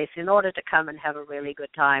Michelle's Place in order to come and have a really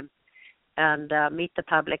good time and meet the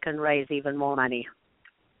public and raise even more money.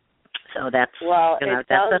 So that's it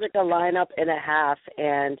sounds like a lineup and a half.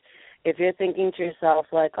 And if you're thinking to yourself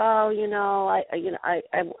like, I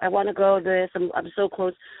want to go to this, I'm so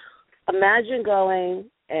close. Imagine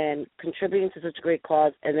going and contributing to such a great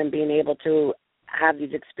cause, and then being able to have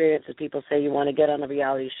these experiences. People say you want to get on a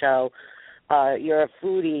reality show. You're a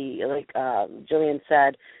foodie, like Gillian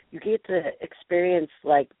said. You get to experience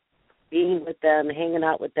like being with them, hanging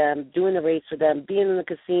out with them, doing the race with them, being in the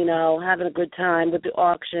casino, having a good time with the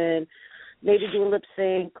auction, maybe doing lip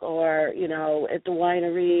sync or, at the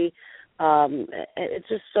winery. It's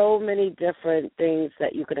just so many different things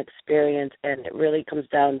that you can experience, and it really comes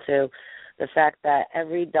down to the fact that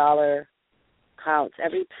every dollar counts,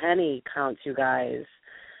 every penny counts, you guys.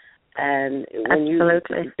 And when you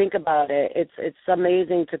think about it, it's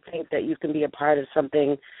amazing to think that you can be a part of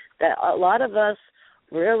something that a lot of us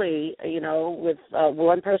really, with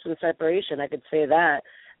one person's separation, I could say that,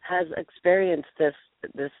 has experienced this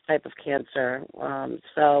type of cancer. And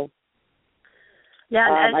I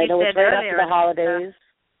know it's right after the holidays.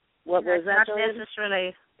 What was that?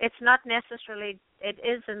 It's not necessarily. It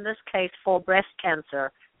is in this case for breast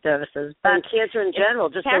cancer services, but and cancer in general,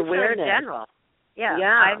 just cancer awareness. In general.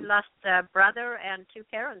 Yeah. I've lost a brother and two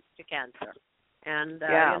parents to cancer, and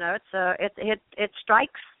it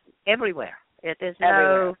strikes everywhere. There's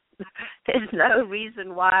no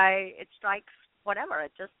reason why it strikes. Whatever,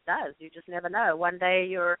 it just does. You just never know. One day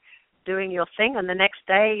you're doing your thing, and the next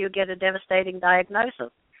day you get a devastating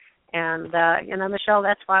diagnosis. And, Michelle,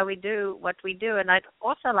 that's why we do what we do. And I'd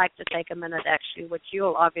also like to take a minute, actually, which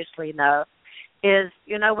you'll obviously know, is,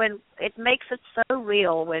 when it makes it so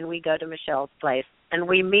real when we go to Michelle's Place and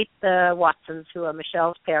we meet the Watsons, who are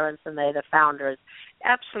Michelle's parents, and they're the founders.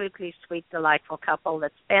 Absolutely sweet, delightful couple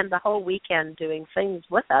that spend the whole weekend doing things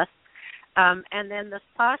with us. And then this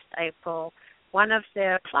past April, one of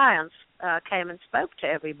their clients came and spoke to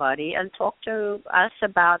everybody and talked to us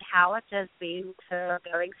about how it has been with her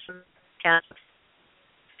going through cancer.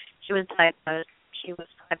 She was diagnosed. She was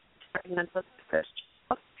pregnant with her first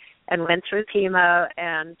child and went through chemo,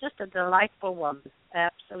 and just a delightful woman,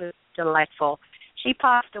 absolutely delightful. She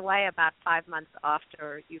passed away about 5 months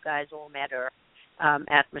after you guys all met her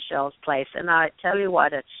at Michelle's Place. And I tell you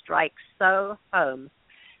what, it strikes so home.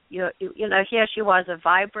 Here she was, a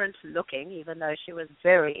vibrant looking, even though she was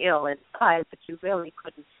very ill inside, but you really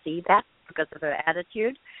couldn't see that because of her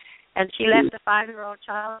attitude. And she left a 5-year-old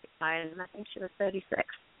child behind, and I think she was 36.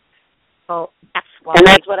 So that's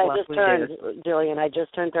what I just turned, Gillian. I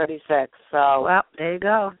just turned 36. So well, there you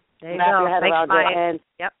go. There you go. Wrap your head around it. And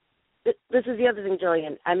yep. This is the other thing,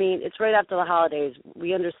 Gillian. I mean, it's right after the holidays.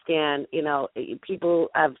 We understand, people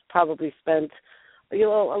have probably spent a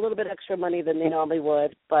little bit extra money than they normally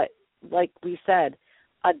would, but like we said,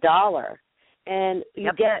 $1, and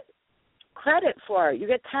you get credit for it. You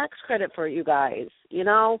get tax credit for it, you guys.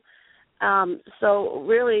 So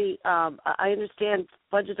really, I understand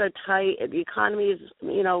budgets are tight. The economy is,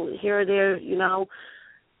 here or there,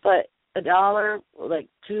 but $1, like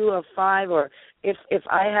 $2 or $5, or if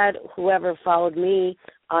I had whoever followed me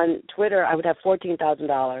on Twitter, I would have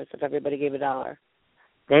 $14,000 if everybody gave $1.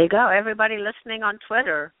 There you go. Everybody listening on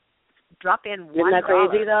Twitter, drop in $1. Isn't that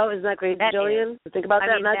crazy, though? Isn't that crazy, Gillian? Think about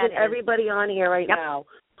that. Imagine everybody on here right now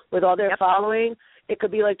with all their following. It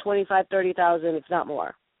could be like 25,000, 30,000, if not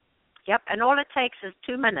more. Yep, and all it takes is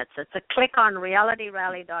 2 minutes. It's a click on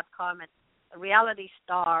realityrally.com. It's a reality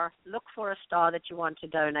star. Look for a star that you want to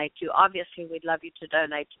donate to. Obviously, we'd love you to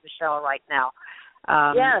donate to Michelle right now.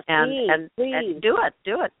 Yes, please. And do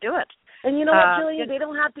it. And you know what, Gillian? They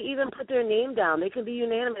don't have to even put their name down. They can be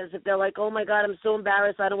unanimous if they're like, oh, my God, I'm so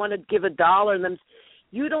embarrassed. I don't want to give $1. And then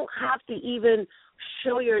you don't have to even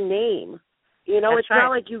show your name. You know, it's not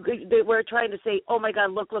like they were trying to say, oh, my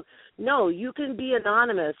God, look. No, you can be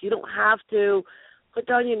anonymous. You don't have to put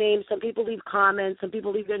down your name. Some people leave comments. Some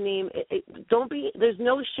people leave their name. There's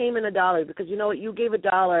no shame in $1 because you know what? You gave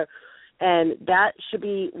 $1, and that should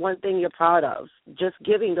be one thing you're proud of, just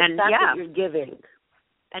giving, the fact that you're giving.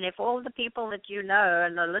 And if all the people that you know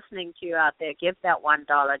and are listening to you out there give that $1,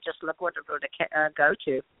 just look what it would go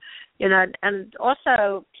to. You know, and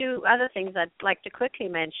also 2 other things I'd like to quickly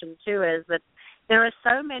mention, too, is that there are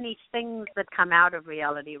so many things that come out of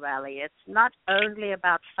Reality Rally. It's not only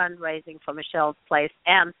about fundraising for Michelle's Place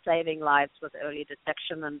and saving lives with early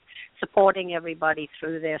detection and supporting everybody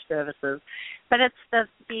through their services, but it's the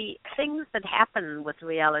things that happen with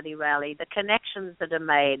Reality Rally, the connections that are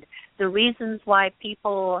made, the reasons why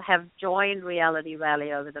people have joined Reality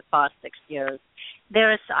Rally over the past 6 years.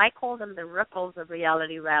 I call them the ripples of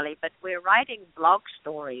Reality Rally, but we're writing blog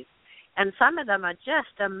stories. And some of them are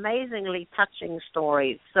just amazingly touching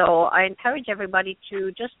stories. So I encourage everybody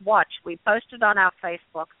to just watch. We posted on our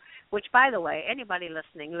Facebook, which, by the way, anybody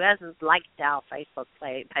listening who hasn't liked our Facebook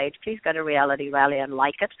page, please go to Reality Rally and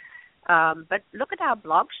like it. But look at our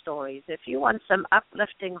blog stories. If you want some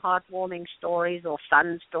uplifting, heartwarming stories or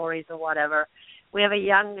fun stories or whatever, we have a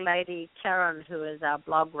young lady, Karen, who is our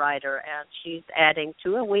blog writer, and she's adding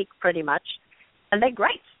 2 a week pretty much. And they're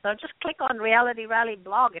great. So just click on Reality Rally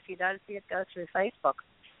blog if you don't see it go through Facebook.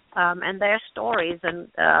 And their stories.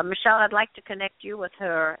 And, Michelle, I'd like to connect you with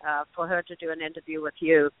her for her to do an interview with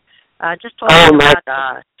you. Just talking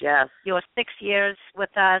about your 6 years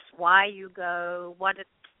with us, why you go,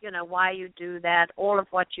 why you do that, all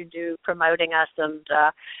of what you do promoting us. And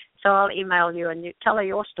so I'll email you and you tell her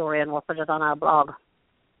your story and we'll put it on our blog.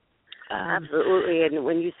 Absolutely. And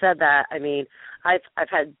when you said that, I mean, I've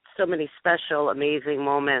had so many special, amazing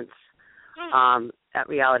moments at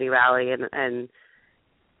Reality Rally, and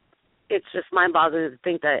it's just mind-boggling to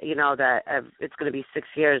think that, it's going to be 6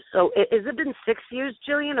 years. So has it been 6 years,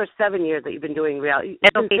 Gillian, or 7 years that you've been doing reality?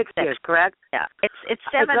 It's been 6 years, correct? Yeah. It's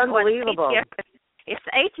 7 It's unbelievable. Or 8 years. It's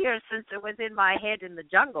 8 years since it was in my head in the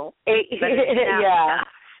jungle. But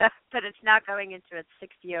it's now going into its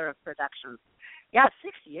 6th year of production. Yeah,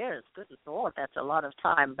 6 years. Good Lord, that's a lot of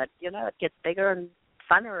time. But, it gets bigger and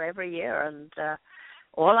funner every year. And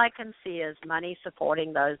all I can see is money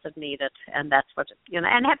supporting those that need it. And that's what,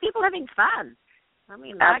 and have people having fun. I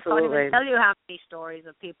mean, absolutely. I can't even tell you how many stories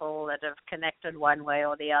of people that have connected one way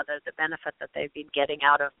or the other, the benefit that they've been getting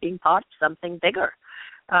out of being part of something bigger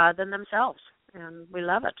than themselves. And we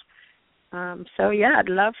love it. I'd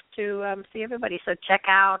love to see everybody. So check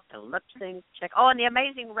out the lip sync. And the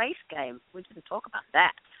Amazing Race game. We didn't talk about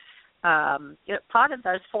that. Part of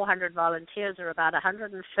those 400 volunteers are about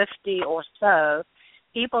 150 or so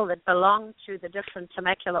people that belong to the different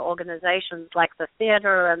Temecula organizations like the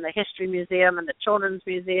theater and the History Museum and the Children's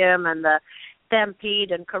Museum and the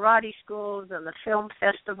Stampede and Karate Schools and the Film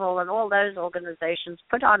Festival, and all those organizations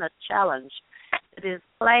put on a challenge that is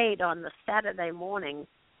played on the Saturday morning,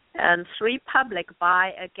 and 3 public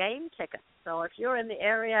buy a game ticket. So if you're in the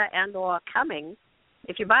area and or coming,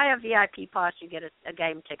 if you buy a VIP pass, you get a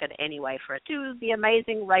game ticket anyway for it. 2 the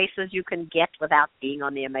amazing races you can get without being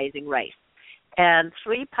on the Amazing Race. And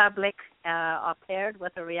 3 public are paired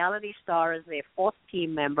with a reality star as their 4th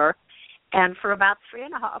team member. And for about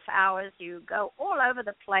 3.5 hours, you go all over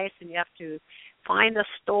the place, and you have to find a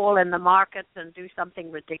stall in the market and do something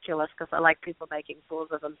ridiculous, because I like people making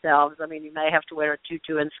fools of themselves. I mean, you may have to wear a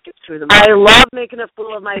tutu and skip through the market. I love making a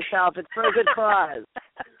fool of myself. It's for a good cause.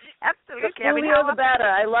 Absolutely. The foolier the better.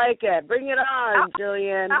 I like it. Bring it on,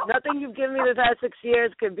 Gillian. Nothing you've given me the past 6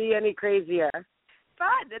 years could be any crazier.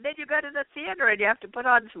 Fun. And then you go to the theater and you have to put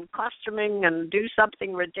on some costuming and do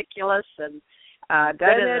something ridiculous and go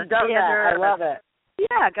to the theater. I love it.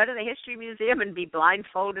 Yeah, go to the History Museum and be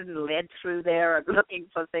blindfolded and led through there and looking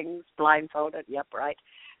for things blindfolded. Yep, right.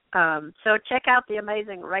 So check out the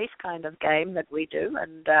Amazing Race kind of game that we do,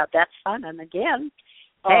 and that's fun. And again,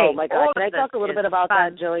 oh my God, can I talk a little bit about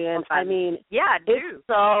that, Gillian? I mean, do. It's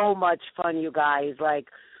so much fun, you guys. Like,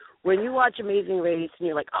 when you watch Amazing Race and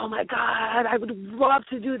you're like, oh my God, I would love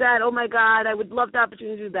to do that. Oh my God, I would love the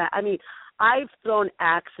opportunity to do that. I mean, I've thrown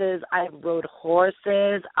axes, I've rode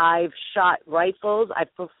horses, I've shot rifles,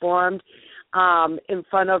 I've performed in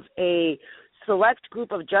front of a select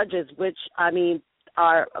group of judges, which, I mean,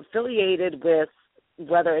 are affiliated with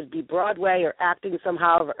whether it be Broadway or acting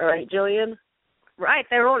somehow, right, Gillian? Right.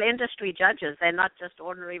 They're all industry judges. They're not just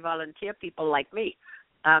ordinary volunteer people like me.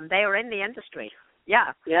 They are in the industry.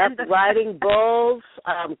 Yeah. Yep, riding bulls,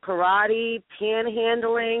 karate,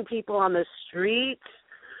 panhandling, people on the streets,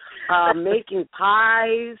 making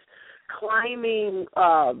pies, climbing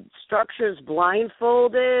structures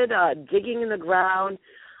blindfolded, digging in the ground.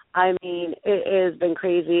 I mean, it has been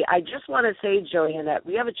crazy. I just want to say, Jillian, that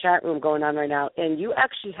we have a chat room going on right now, and you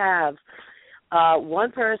actually have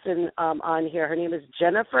one person on here. Her name is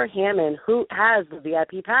Jennifer Hammond, who has the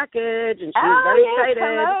VIP package, and she's very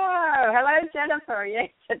excited. Hello, Jennifer. Yes,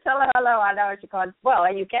 tell her hello. I know she can't. Well,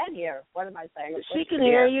 and you can hear her. What am I saying? She can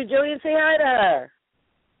hear you, Jillian. Say hi to her.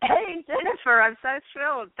 Hey, Jennifer, I'm so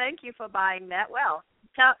thrilled. Thank you for buying that. Well,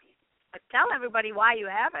 tell everybody why you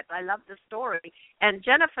have it. I love the story. And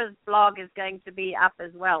Jennifer's blog is going to be up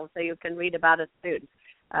as well, so you can read about it soon.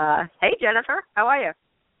 Hey, Jennifer, how are you?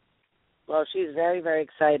 Well, she's very, very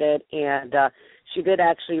excited, and she did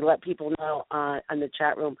actually let people know in the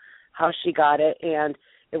chat room how she got it, and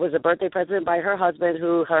it was a birthday present by her husband,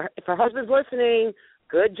 if her husband's listening,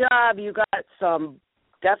 good job. You got some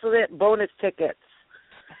definite bonus tickets.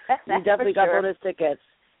 You definitely got bonus tickets.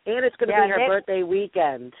 And it's going to be her birthday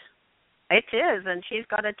weekend. It is, and she's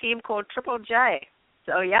got a team called Triple J.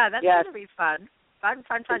 So, yeah, that's going to be fun. Fun.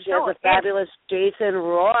 She has a fabulous Jason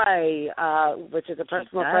Roy, which is a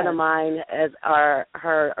personal friend of mine, as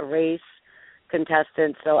her race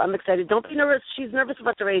contestant. So I'm excited. Don't be nervous. She's nervous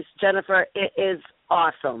about the race, Jennifer. It is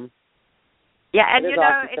awesome. Yeah, and you know,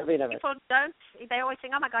 awesome. people they always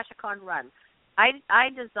think, oh, my gosh, I can't run. I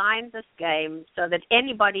designed this game so that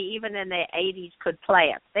anybody, even in their 80s, could play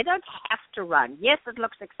it. They don't have to run. Yes, it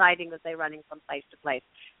looks exciting that they're running from place to place,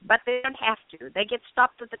 but they don't have to. They get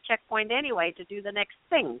stopped at the checkpoint anyway to do the next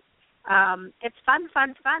thing. It's fun,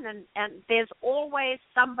 and there's always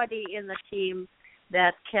somebody in the team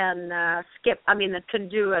that can that can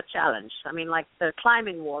do a challenge. I mean, like the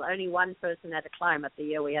climbing wall, only one person had to climb it the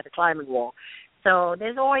year we had a climbing wall. So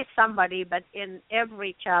there's always somebody, but in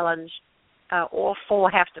every challenge, all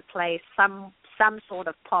four have to play some sort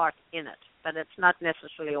of part in it, but it's not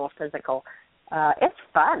necessarily all physical. It's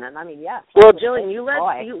fun, and I mean, yeah. Well, Jillian,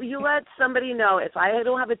 you let somebody know if I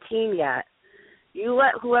don't have a team yet. You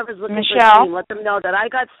let whoever's looking for a team, let them know that I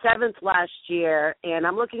got 7th last year, and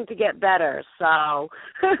I'm looking to get better. So,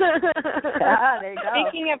 there you go.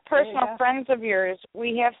 Speaking of personal friends of yours,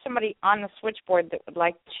 we have somebody on the switchboard that would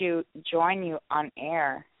like to join you on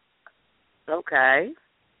air. Okay.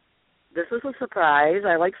 This is a surprise.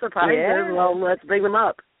 I like surprises. Yeah. Well, let's bring them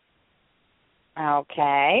up.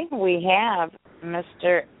 Okay. We have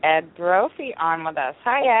Mr. Ed Brophy on with us.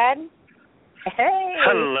 Hi, Ed. Hey.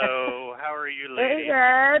 Hello. How are you, ladies? Hey,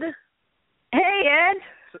 Ed. Hey,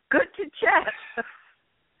 Ed. Good to chat.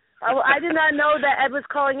 Oh, I did not know that Ed was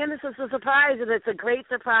calling in. This is a surprise, and it's a great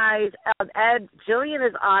surprise. Ed, Gillian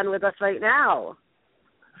is on with us right now.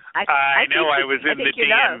 I know. I was in the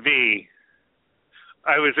DMV.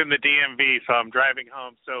 I was in the DMV, so I'm driving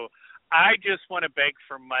home. So I just want to beg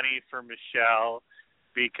for money for Michelle,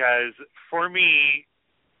 because for me,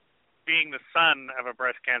 being the son of a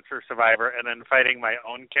breast cancer survivor and then fighting my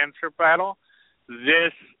own cancer battle,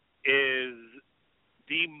 this is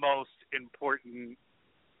the most important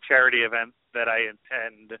charity event that I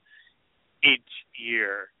attend each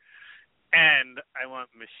year. And I want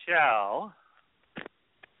Michelle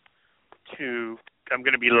I'm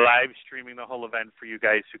going to be live streaming the whole event for you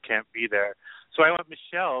guys who can't be there. So I want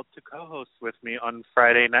Michelle to co-host with me on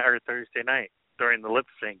Friday night or Thursday night during the lip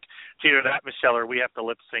sync. It's either that, Michelle, or we have to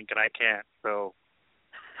lip sync, and I can't. So,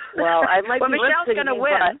 well, I might be Michelle's going to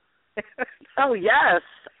win. Oh yes,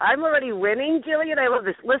 I'm already winning, Gillian. I love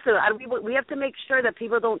this. Listen, we have to make sure that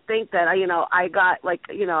people don't think that I got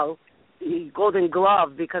Golden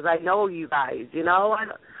Glove because I know you guys.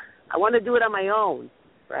 I want to do it on my own,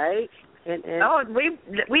 right? No, we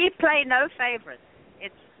play no favorites.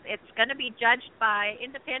 It's going to be judged by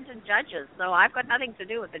independent judges, so I've got nothing to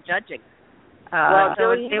do with the judging. Well,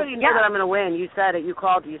 so you already know that I'm going to win. You said it. You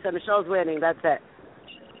called it. You said Michelle's winning. That's it.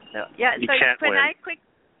 So, yeah. You can't win.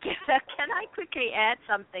 Can I quickly add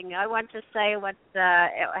something? I want to say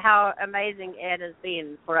how amazing Ed has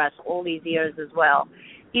been for us all these years as well.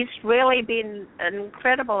 He's really been an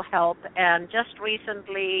incredible help, and just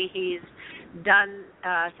recently he's done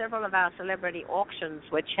several of our celebrity auctions,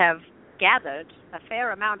 which have gathered a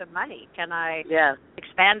fair amount of money. Can I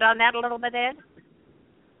expand on that a little bit, Ed?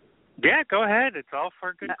 Yeah, go ahead. It's all for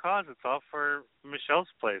a good cause. It's all for Michelle's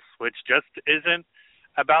Place, which just isn't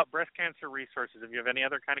about breast cancer resources. If you have any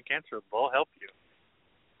other kind of cancer, they'll help you.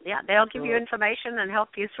 Yeah, they'll give you information and help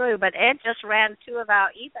you through. But Ed just ran 2 of our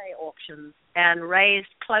eBay auctions and raised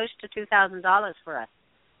close to $2,000 for us.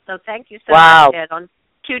 So thank you so much, Ed, on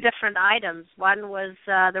 2 different items. One was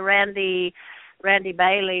the Randy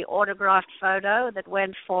Bailey autographed photo that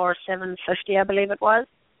went for $750, I believe it was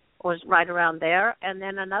right around there. And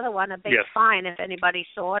then another one, a big sign, if anybody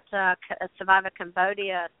saw it, a Survivor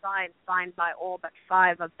Cambodia sign signed by all but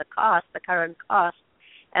 5 of the cast, the current cast.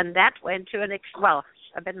 And that went to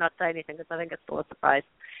I better not say anything because I think it's still a surprise.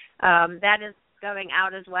 That is going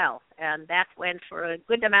out as well, and that went for a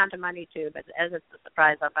good amount of money too. But as it's a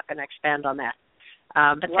surprise, I'm not going to expand on that.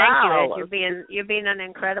 But thank you, Ed. You've been an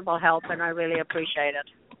incredible help, and I really appreciate it.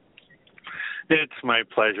 It's my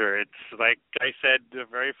pleasure. It's like I said, the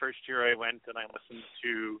very first year I went and I listened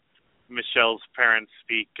to Michelle's parents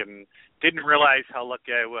speak and didn't realize how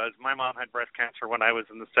lucky I was. My mom had breast cancer when I was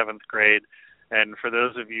in the 7th grade. And for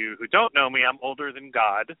those of you who don't know me, I'm older than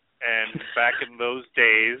God. And back in those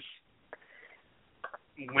days,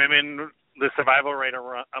 the survival rate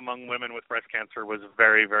among women with breast cancer was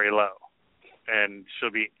very, very low. And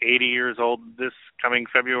she'll be 80 years old this coming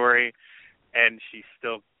February, and she's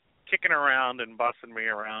still kicking around and bossing me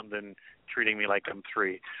around and treating me like I'm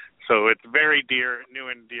 3. So it's very new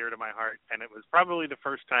and dear to my heart. And it was probably the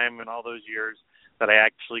first time in all those years that I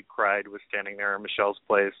actually cried was standing there in Michelle's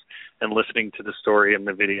place and listening to the story in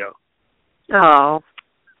the video. Oh,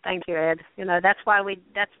 thank you, Ed. That's why we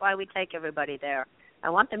take everybody there.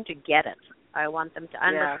 I want them to get it. I want them to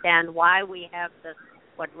understand why we have this,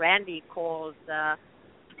 what Randy calls, what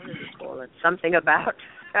does he call it? Something about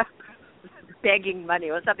begging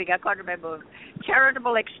money or something. I can't remember.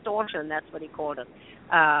 Charitable extortion, that's what he called it.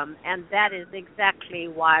 And that is exactly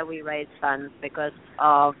why we raise funds, because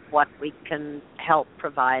of what we can help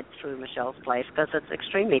provide through Michelle's Place, because it's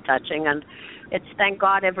extremely touching. And it's thank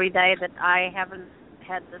God every day that I haven't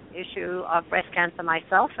had this issue of breast cancer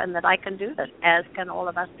myself and that I can do this, as can all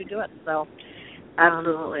of us who do it. So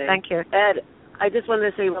absolutely. Thank you. Ed, I just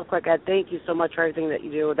wanted to say real quick, Ed, thank you so much for everything that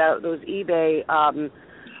you do. Those eBay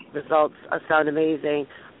results sound amazing.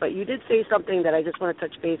 But you did say something that I just want to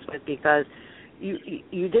touch base with, because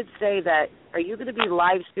you did say that, are you going to be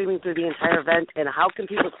live streaming through the entire event, and how can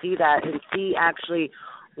people see that and see actually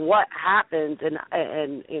what happened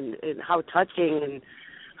and how touching and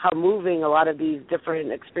how moving a lot of these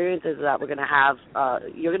different experiences that we're going to have?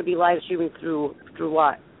 You're going to be live streaming through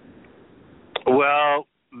what? Well,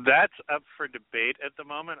 that's up for debate at the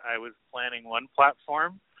moment. I was planning one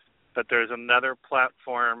platform, but there's another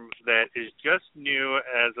platform that is just new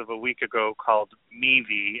as of a week ago called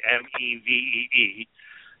MEVE, MEVEE,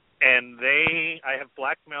 and I have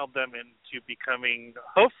blackmailed them into becoming,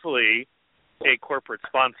 hopefully, a corporate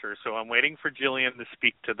sponsor. So I'm waiting for Gillian to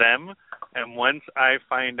speak to them, and once I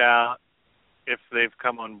find out if they've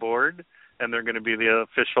come on board and they're going to be the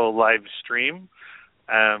official live stream,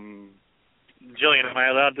 Gillian, am I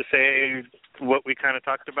allowed to say what we kind of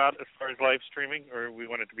talked about as far as live streaming, or we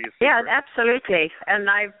want it to be a secret? Yeah, absolutely. And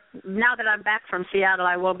now that I'm back from Seattle,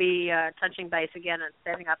 I will be touching base again and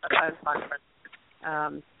setting up a phone conference.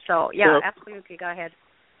 Absolutely. Go ahead.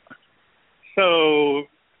 So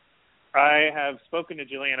I have spoken to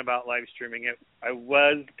Gillian about live streaming it. I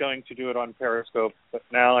was going to do it on Periscope, but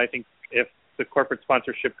now I think if the corporate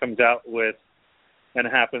sponsorship comes out with and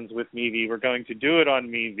happens with MEVE, we're going to do it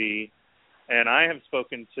on MEVE. And I have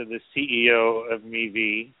spoken to the CEO of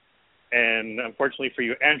MEVE, and unfortunately for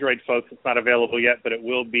you Android folks, it's not available yet, but it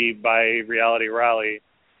will be by Reality Rally.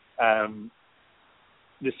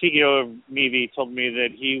 The CEO of MEVE told me that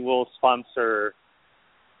he will sponsor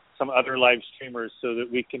some other live streamers so that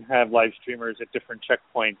we can have live streamers at different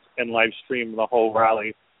checkpoints and live stream the whole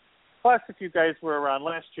rally. Plus, if you guys were around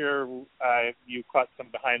last year, you caught some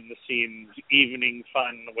behind-the-scenes evening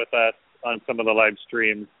fun with us on some of the live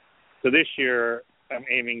streams. So this year, I'm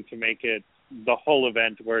aiming to make it the whole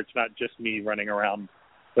event where it's not just me running around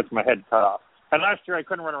with my head cut off. And last year, I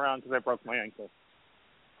couldn't run around because I broke my ankle.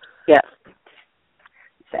 Yes.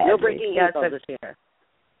 No breaking ankles this year.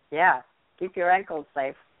 Yeah. Keep your ankles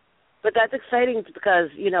safe. But that's exciting because,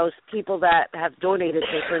 people that have donated,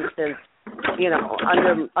 say, for instance,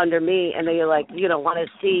 under me, and they want to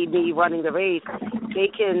see me running the race, they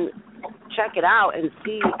can check it out and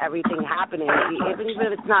see everything happening. Even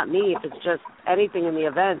if it's not me, if it's just anything in the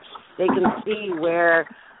event, they can see where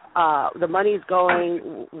the money's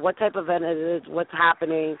going, what type of event it is, what's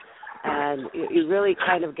happening, and you really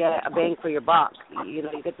kind of get a bang for your buck. You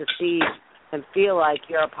get to see and feel like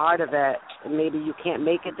you're a part of it, and maybe you can't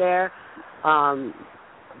make it there,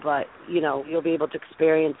 but you'll be able to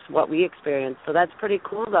experience what we experienced. So that's pretty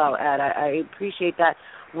cool, though, Ed. I appreciate that.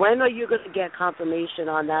 When are you going to get confirmation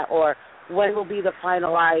on that, or when will be the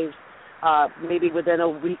finalized? Maybe within a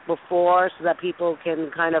week before, so that people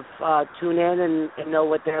can kind of tune in and know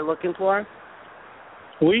what they're looking for?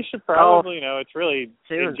 We should probably know. It's really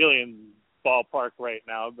in Gillian's ballpark right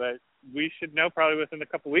now, but we should know probably within a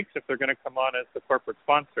couple of weeks if they're going to come on as the corporate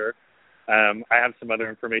sponsor. I have some other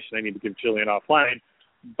information I need to give Gillian offline.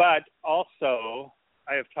 But also,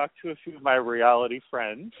 I have talked to a few of my reality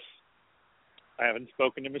friends. I haven't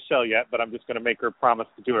spoken to Michelle yet, but I'm just going to make her promise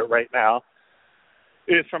to do it right now.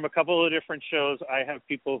 It's from a couple of different shows. I have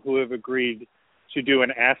people who have agreed to do an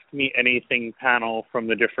Ask Me Anything panel from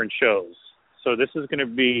the different shows. So this is going to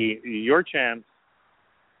be your chance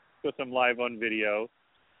with them live on video.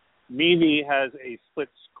 Mimi has a split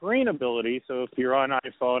screen ability, so if you're on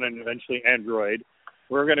iPhone and eventually Android,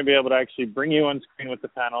 we're going to be able to actually bring you on screen with the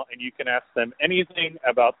panel, and you can ask them anything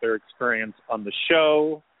about their experience on the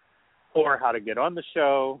show or how to get on the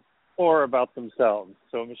show, or about themselves.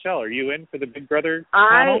 So, Michelle, are you in for the Big Brother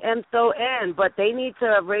panel? I am so in, but they need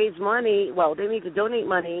to raise money. Well, they need to donate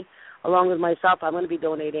money along with myself. I'm going to be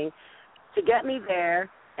donating to get me there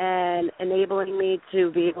and enabling me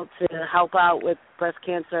to be able to help out with breast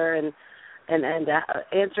cancer and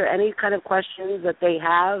answer any kind of questions that they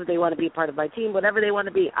have. They want to be part of my team, whatever they want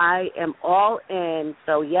to be. I am all in.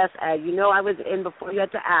 So, yes, Ed, I was in before you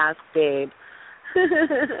had to ask, babe.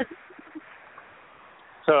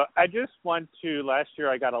 So I just want to, last year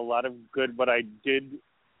I got a lot of good, what I did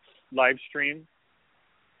live stream.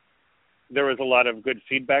 There was a lot of good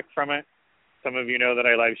feedback from it. Some of you know that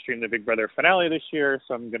I live streamed the Big Brother finale this year,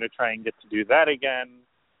 so I'm going to try and get to do that again.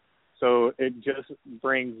 So it just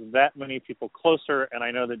brings that many people closer, and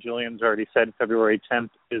I know that Gillian's already said February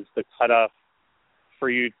 10th is the cutoff for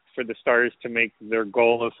the stars to make their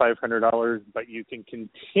goal of $500, but you can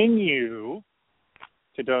continue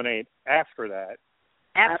to donate after that.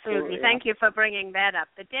 Absolutely. Thank you for bringing that up.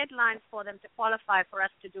 The deadline for them to qualify for us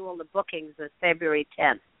to do all the bookings is February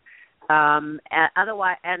 10th.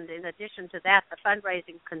 Otherwise, and in addition to that, the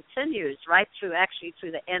fundraising continues right through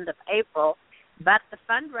the end of April. But the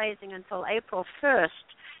fundraising until April 1st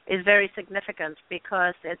is very significant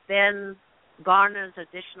because it then garners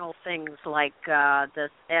additional things like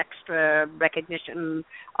this extra recognition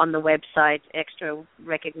on the website, extra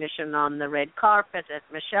recognition on the red carpet at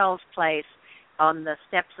Michelle's place, on the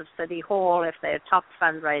steps of City Hall if they're top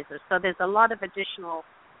fundraisers. So there's a lot of additional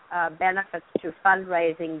benefits to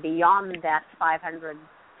fundraising beyond that 500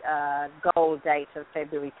 goal date of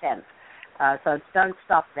February 10th. So don't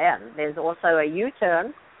stop then. There's also a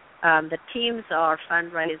U-turn. The teams are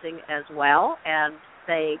fundraising as well, and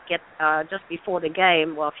they get just before the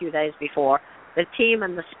game, well, a few days before, the team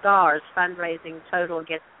and the stars fundraising total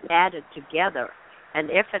gets added together. And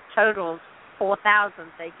if it totals 4,000,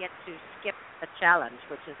 they get to skip a challenge,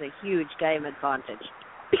 which is a huge game advantage.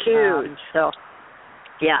 Huge.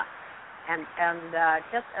 Yeah. And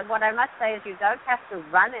just what I must say is you don't have to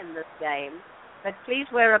run in this game, but please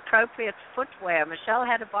wear appropriate footwear. Michelle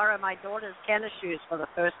had to borrow my daughter's tennis shoes for the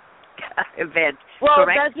first event. Well,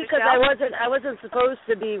 correct, that's because Michelle? I wasn't supposed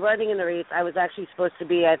to be running in the race. I was actually supposed to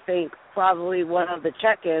be, I think, probably one of the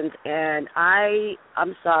check-ins, and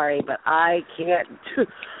I'm sorry, but I can't do.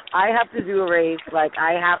 I have to do a race, like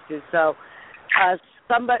I have to. So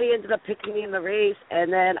somebody ended up picking me in the race,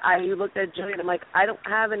 and then I looked at Jillian, I'm like, I don't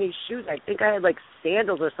have any shoes. I think I had like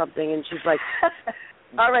sandals or something, and she's like,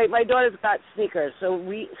 all right, my daughter's got sneakers. So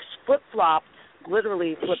we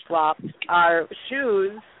literally flip-flopped our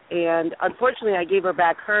shoes, and unfortunately I gave her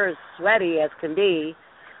back hers sweaty as can be.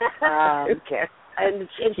 Who cares? And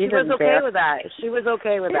she was okay with that. She was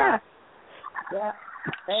okay with that. Yeah.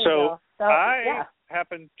 So I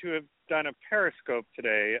happen to have done a Periscope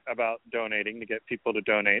today about donating to get people to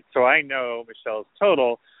donate. So I know Michelle's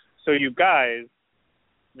total. So you guys,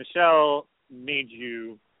 Michelle needs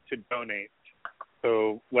you to donate.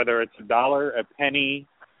 So whether it's $1, a penny,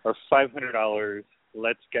 or $500,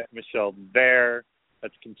 let's get Michelle there.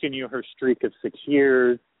 Let's continue her streak of 6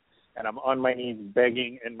 years. And I'm on my knees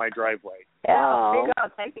begging in my driveway. Yeah, there you go.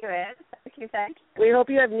 Thank you, Ed. Thank you. We hope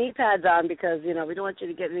you have knee pads on because, we don't want you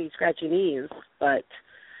to get any scratchy knees. But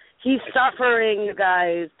he's suffering, you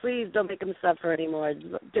guys. Please don't make him suffer anymore.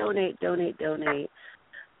 Donate.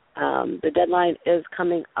 The deadline is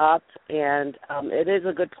coming up, and it is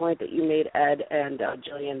a good point that you made, Ed and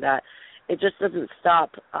Gillian, that it just doesn't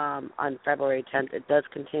stop on February 10th. It does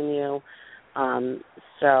continue.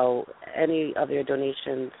 So any of your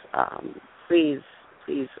donations, please,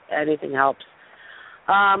 anything helps.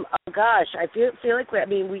 Oh gosh, I feel like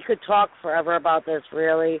we could talk forever about this,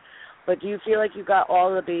 really. But do you feel like you got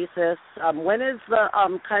all the basis? When is the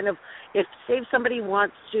if say somebody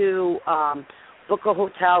wants to book a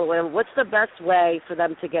hotel, what's the best way for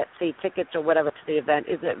them to get, say, tickets or whatever to the event?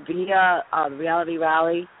 Is it via the Reality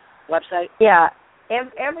Rally website? Yeah,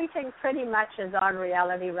 everything pretty much is on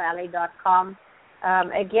realityrally.com.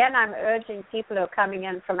 Again, I'm urging people who are coming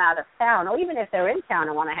in from out of town, or even if they're in town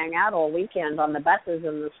and want to hang out all weekend on the buses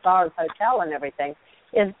and the Stars Hotel and everything,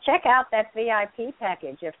 is check out that VIP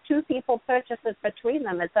package. If two people purchase it between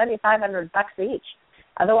them, it's only $500 each.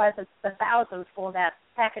 Otherwise, it's $1,000 for that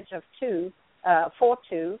package of two, for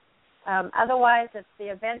two. Otherwise, it's the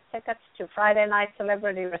event tickets to Friday night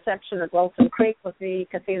celebrity reception at Wilson Creek with the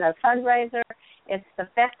casino fundraiser. It's the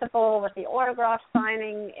festival with the autograph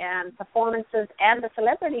signing and performances and the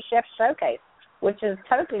Celebrity Chef Showcase, which is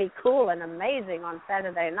totally cool and amazing on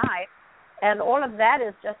Saturday night. And all of that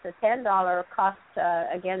is just a $10 cost,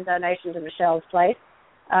 again, donation to Michelle's Place.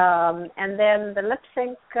 And then the lip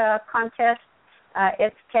sync contest,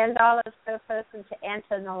 it's $10 per person to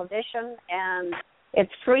enter an audition, and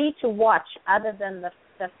it's free to watch other than the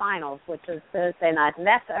finals, which is Thursday night, and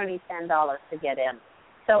that's only $10 to get in.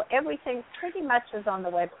 So everything pretty much is on the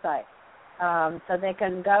website. So they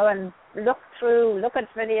can go and look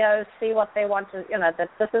at videos, see what they want to, that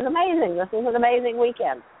this is amazing. This is an amazing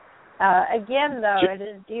weekend. Again, though, it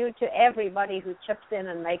is due to everybody who chips in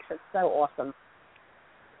and makes it so awesome.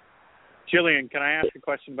 Gillian, can I ask a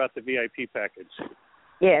question about the VIP package?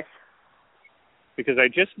 Yes. Because I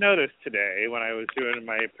just noticed today when I was doing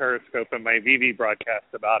my Periscope and my VV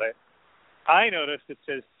broadcast about it, I noticed it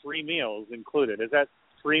says 3 meals included. Is that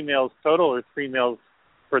 3 meals total or 3 meals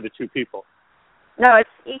for the two people? No, it's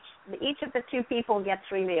each of the two people get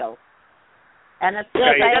 3 meals. And it's they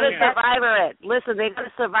got to Survivor it. Listen, they got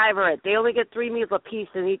to Survivor it. They only get 3 meals apiece.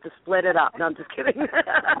 They need to split it up. No, I'm just kidding.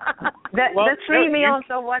 the 3 meals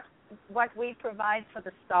are what we provide for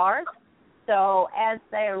the stars. So as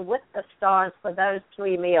they are with the stars for those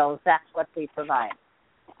 3 meals, that's what we provide.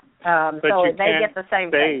 So they get the same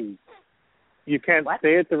thing. You can't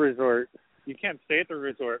stay at the resort. You can't stay at the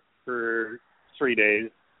resort for 3 days.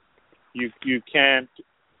 You can't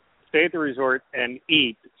stay at the resort and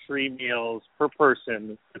eat 3 meals per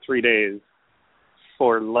person for 3 days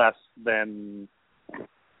for less than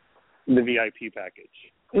the VIP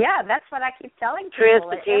package. Yeah, that's what I keep telling people.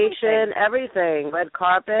 Transportation, everything. Red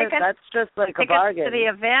carpet, that's just like a bargain. Tickets to the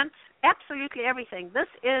event, absolutely everything. This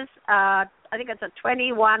is, I think it's a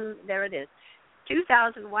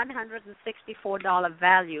 $2,164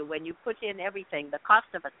 value when you put in everything, the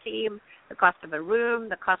cost of a team, the cost of a room,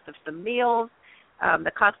 the cost of some meals,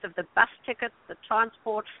 the cost of the bus tickets, the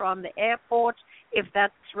transport from the airport, if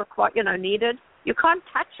that's needed. You can't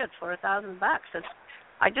touch it for $1,000.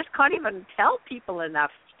 I just can't even tell people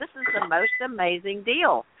enough. This is the most amazing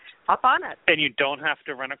deal. Hop on it. And you don't have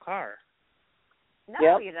to rent a car.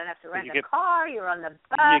 No, you don't have to rent a car. You're on the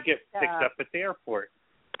bus. You get picked up at the airport.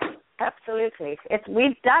 Absolutely.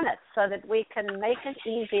 We've done it so that we can make it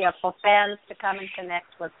easier for fans to come and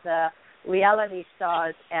connect with the reality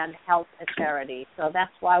stars and help a charity. So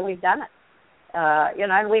that's why we've done it.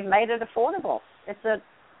 And we've made it affordable. It's an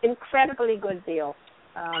incredibly good deal.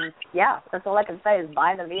 That's all I can say is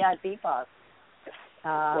buy the VIP pass.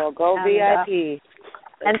 Well, go VIP.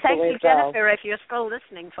 And thank you, Jennifer, if you're still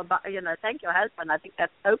listening, thank your husband. I think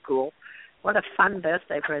that's so cool. What a fun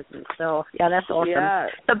birthday present. So, that's awesome. Yeah.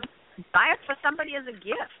 So buy it for somebody as a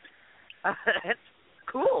gift. It's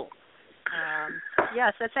cool.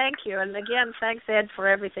 So thank you. And again, thanks, Ed, for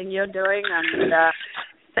everything you're doing. And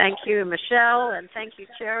thank you, Michelle, and thank you,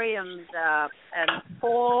 Cherry, and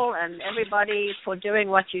Paul, and everybody for doing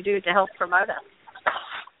what you do to help promote us.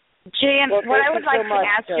 Jan, what I would like to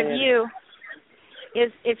ask Jillian. of you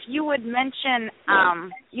is if you would mention,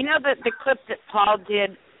 the clip that Paul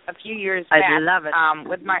did a few years back. I love it.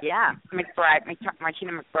 With Martina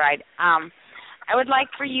McBride. I would like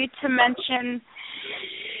for you to mention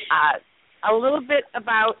a little bit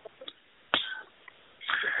about.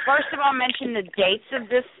 First of all, mention the dates of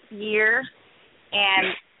this year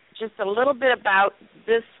and just a little bit about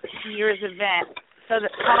this year's event so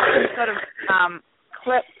that Paul can sort of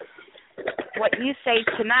clip what you say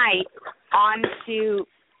tonight onto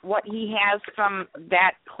what he has from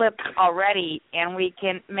that clip already, and we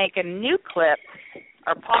can make a new clip,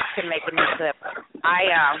 or Paul can make a new clip.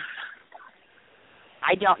 I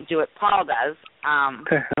don't do it, Paul does.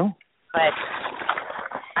 But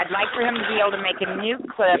I'd like for him to be able to make a new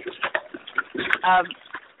clip of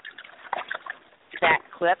that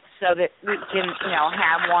clip so that we can,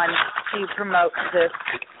 have one to promote this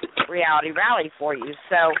reality rally for you.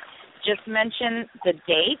 So just mention the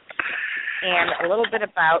date and a little bit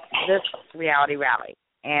about this reality rally.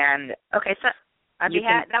 And okay, so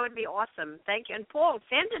that would be awesome. Thank you. And Paul,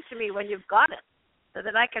 send it to me when you've got it, so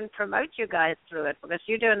that I can promote you guys through it, because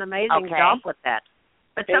you do an amazing job with that.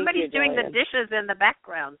 But somebody's doing the dishes in the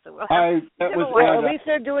background, so we'll have at least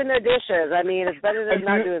they're doing their dishes. I mean, it's better than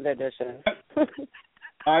not doing their dishes.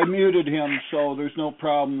 I muted him, so there's no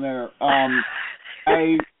problem there.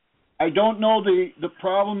 I don't know the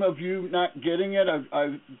problem of you not getting it.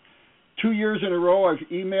 I've 2 years in a row I've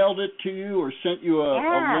emailed it to you or sent you a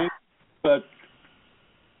link, but.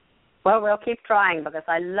 Well, we'll keep trying, because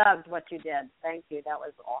I loved what you did. Thank you. That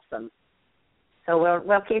was awesome. So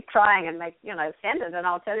we'll keep trying and send it, and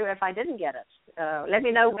I'll tell you if I didn't get it. Let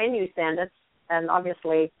me know when you send it, and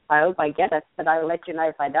obviously I hope I get it, but I'll let you know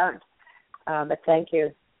if I don't. But thank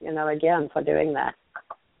you, again for doing that.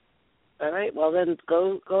 All right. Well, then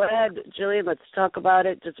go ahead, Gillian. Let's talk about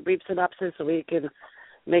it. Just a brief synopsis so we can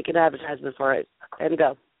make an advertisement for it. And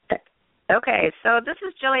go. Okay, so this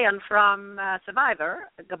is Gillian from Survivor,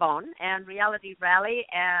 Gabon, and Reality Rally,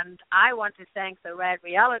 and I want to thank the Rad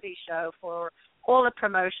Reality Show for all the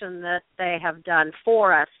promotion that they have done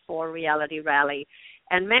for us for Reality Rally,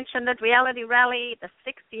 and mention that Reality Rally, the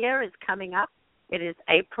 6th year, is coming up. It is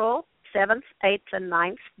April 7th, 8th, and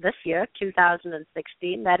 9th this year,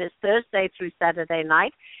 2016. That is Thursday through Saturday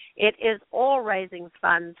night. It is all raising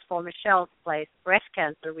funds for Michelle's Place Breast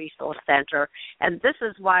Cancer Resource Center, and this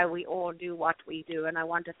is why we all do what we do, and I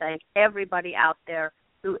want to thank everybody out there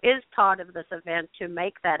who is part of this event to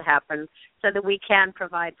make that happen so that we can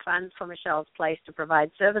provide funds for Michelle's Place to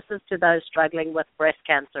provide services to those struggling with breast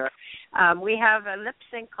cancer. We have a lip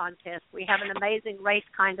sync contest. We have an amazing race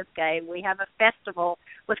kind of game. We have a festival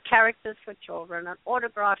with characters for children, an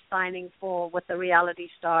autograph signing with the reality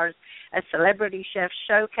stars, a celebrity chef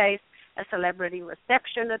showcase, a celebrity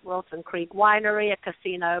reception at Wilson Creek Winery, a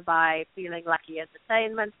casino by Feeling Lucky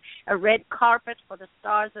Entertainment, a red carpet for the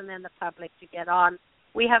stars and then the public to get on.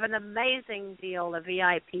 We have an amazing deal, a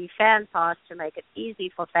VIP fan pass to make it easy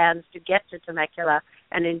for fans to get to Temecula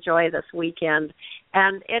and enjoy this weekend.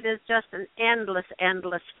 And it is just an endless,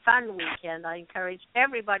 endless fun weekend. I encourage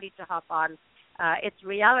everybody to hop on. It's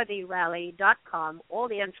realityrally.com. All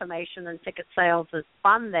the information and ticket sales is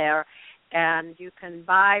on there. And you can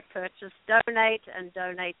buy, purchase, donate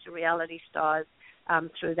to Reality Stars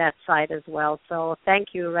through that site as well. So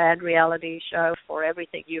thank you, Rad Reality Show, for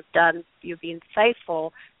everything you've done. You've been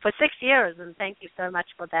faithful for 6 years, and thank you so much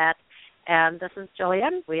for that. And this is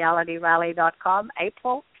Gillian, realityrally.com,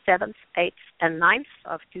 April 7th, 8th, and 9th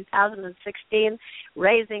of 2016,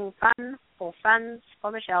 raising funds for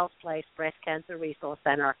Michelle's Place Breast Cancer Resource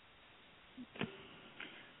Center.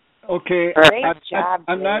 Okay, great job,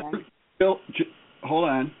 I'm not. Hold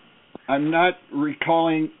on, I'm not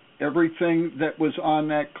recalling everything that was on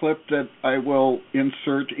that clip that I will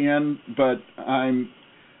insert in, but I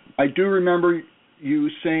do remember you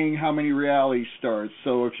saying how many reality stars.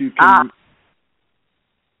 So if you can.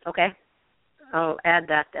 Okay, I'll add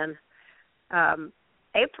that then.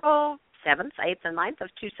 April 7th, 8th, and 9th of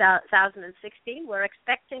 2016, we're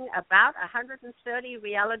expecting about 130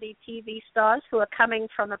 reality TV stars who are coming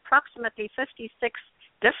from approximately 56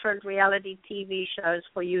 different reality TV shows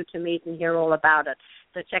for you to meet and hear all about it.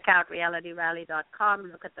 So check out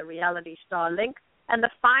realityrally.com, look at the reality star link, and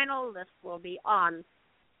the final list will be on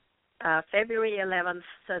February 11th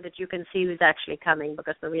so that you can see who's actually coming,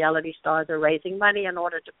 because the reality stars are raising money in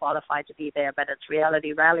order to qualify to be there. But it's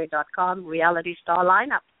realityrally.com, reality star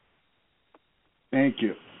lineup. Thank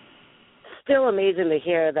you. Still amazing to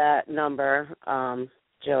hear that number,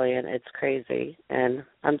 Gillian. It's crazy, and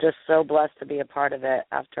I'm just so blessed to be a part of it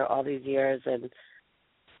after all these years, and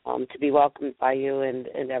to be welcomed by you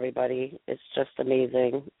and everybody. It's just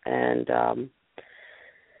amazing. And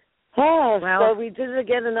so we did it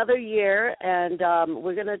again another year, and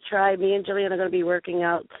we're going to try, me and Gillian are going to be working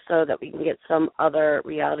out so that we can get some other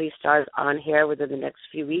reality stars on here within the next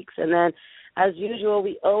few weeks. And then, as usual,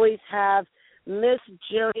 we always have Miss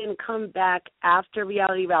Gillian come back after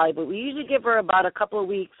Reality Rally, but we usually give her about a couple of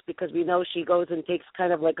weeks because we know she goes and takes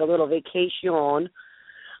kind of like a little vacation,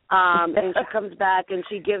 and she comes back and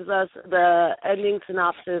she gives us the ending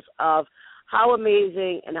synopsis of how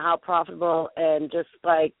amazing and how profitable and just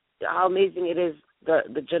like how amazing it is,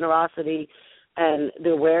 the generosity and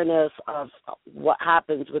the awareness of what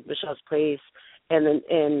happens with Michelle's Place and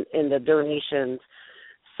in the donations.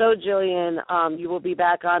 So, Gillian, you will be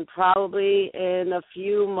back on probably in a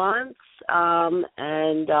few months,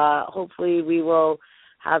 and hopefully we will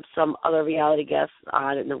have some other reality guests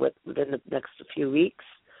on within the next few weeks.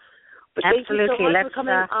 But absolutely. Thank you so much Let's for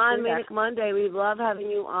coming on do Manic Monday. We love having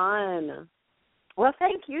you on. Well,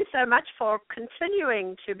 thank you so much for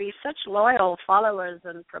continuing to be such loyal followers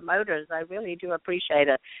and promoters. I really do appreciate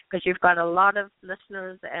it because you've got a lot of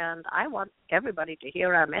listeners, and I want everybody to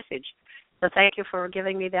hear our message. So thank you for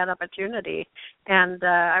giving me that opportunity. And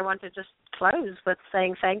I want to just close with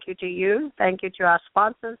saying thank you to you, thank you to our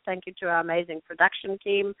sponsors, thank you to our amazing production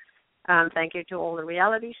team, thank you to all the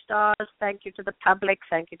reality stars, thank you to the public,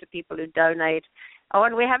 thank you to people who donate. Oh,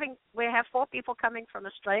 and we have 4 people coming from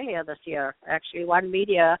Australia this year. Actually, one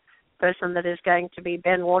media person that is going to be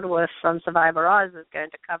Ben Waterworth from Survivor Oz is going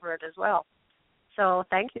to cover it as well. So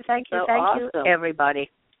thank you, awesome. everybody.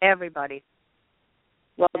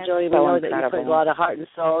 Well, Julie, we know that you put a lot of heart and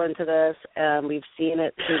soul into this, and we've seen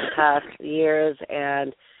it through the past years,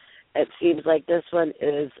 and it seems like this one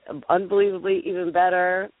is unbelievably even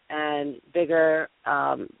better and bigger,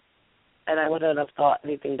 and I wouldn't have thought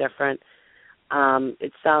anything different.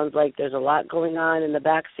 It sounds like there's a lot going on in the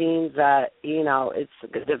back scenes that,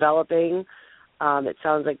 it's developing. It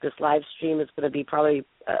sounds like this live stream is going to be probably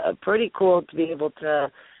pretty cool to be able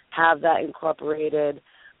to have that incorporated,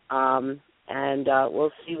 and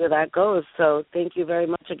we'll see where that goes. So thank you very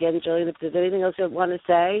much again, Jillian. If there's anything else you want to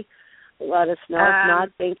say, let us know. If not,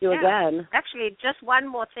 thank you again. Actually, just one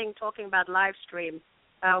more thing talking about live stream.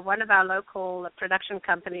 One of our local production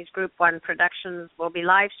companies, Group 1 Productions, will be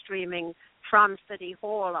live streaming from City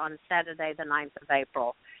Hall on Saturday, the 9th of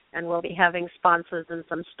April. And we'll be having sponsors and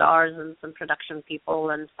some stars and some production people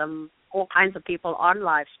and all kinds of people on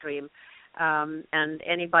live stream. And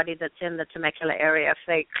anybody that's in the Temecula area, if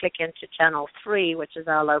they click into Channel 3, which is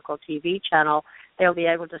our local TV channel, they'll be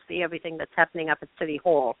able to see everything that's happening up at City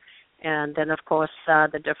Hall. And then, of course,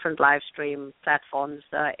 the different live stream platforms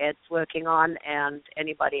Ed's working on, and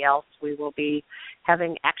anybody else, we will be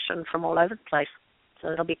having action from all over the place.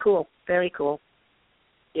 So it'll be cool, very cool.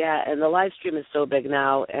 Yeah, and the live stream is so big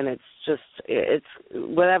now, and it's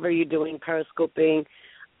whatever you're doing, periscoping,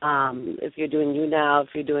 if you're doing YouNow, if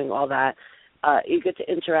you're doing all that, you get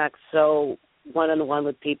to interact so one-on-one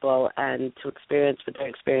with people and to experience what they're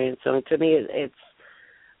experiencing. So to me, it's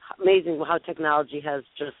amazing how technology has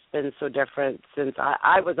just been so different since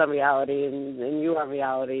I was on reality and you on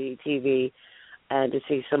reality TV, and to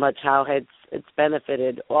see so much how it's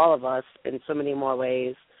benefited all of us in so many more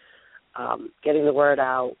ways, getting the word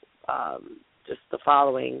out, just the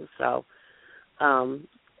following. So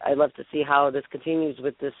I'd love to see how this continues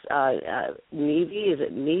with this Nevee. Is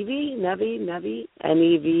it Nevee? Nevee?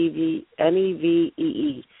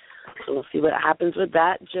 So we'll see what happens with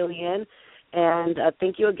that, Jillian. And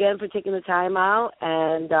thank you again for taking the time out,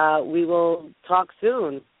 and we will talk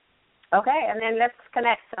soon. Okay, and then let's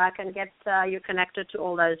connect so I can get you connected to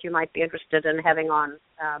all those you might be interested in having on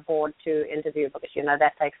board to interview, because,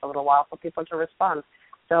 that takes a little while for people to respond.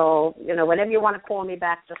 So, whenever you want to call me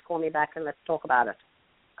back, just call me back and let's talk about it.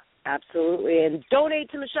 Absolutely, and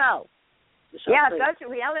donate to Michelle. Yeah, please. Go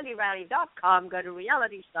to realityrally.com, go to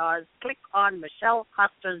Reality Stars, click on Michelle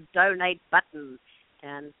Costa's donate button,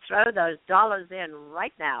 and throw those dollars in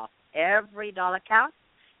right now. Every dollar counts.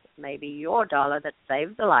 It may be your dollar that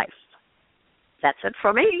saved a life. That's it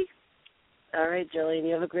for me. All right, Jillian,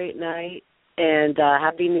 you have a great night, and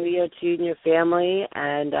Happy New Year to you and your family,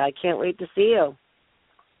 and I can't wait to see you.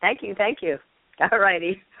 Thank you. All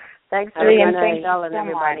righty. Thanks for Jillian, thank so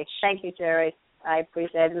everybody. Much. Thank you, Jerry. I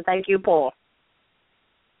appreciate it, and thank you, Paul.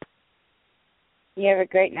 You have a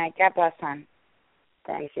great night. God bless, hon.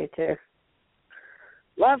 Thanks, you too.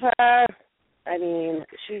 Love her. I mean,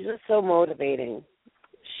 she's just so motivating.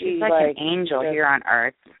 She's like an angel here on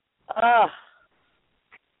Earth.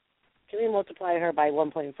 Can we multiply her by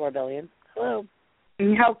 1.4 billion? Hello.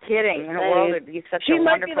 No kidding. In a world would be such a wonderful place. She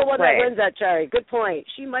might be the one that wins that, Cherry. Good point.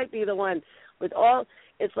 She might be the one with all.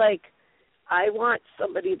 It's like, I want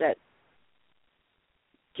somebody that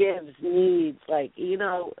gives, needs,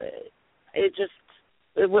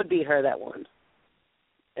 it would be her that won.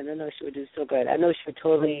 And I know she would do so good. I know she would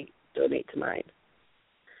totally donate to mine.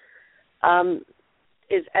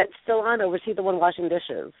 Is Ed still on, or was he the one washing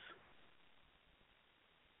dishes?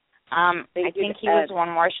 I think he was the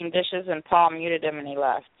one washing dishes, and Paul muted him and he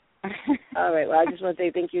left. All right. Well, I just want to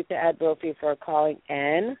say thank you to Ed Brophy for calling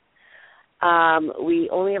in. We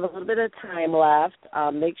only have a little bit of time left.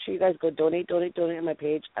 Make sure you guys go donate on my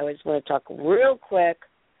page. I just want to talk real quick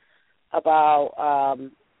about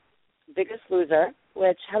Biggest Loser,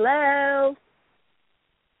 which, hello,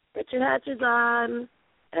 Richard Hatch is on,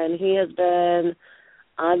 and he has been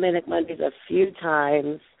on Manic Mondays a few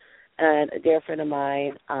times, and a dear friend of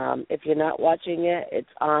mine. If you're not watching it, it's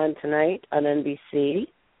on tonight on NBC.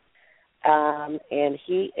 And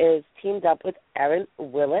he is teamed up with Aaron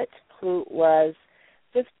Willett, who was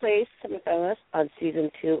 5th place semifinalist on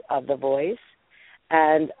season 2 of The Voice.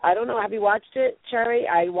 And I don't know, have you watched it, Cherry?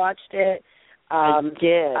 I watched it. I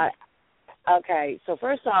did. Okay, so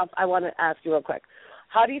first off, I want to ask you real quick.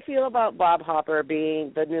 How do you feel about Bob Hopper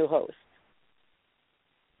being the new host?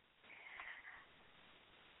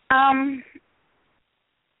 I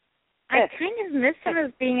kind of miss him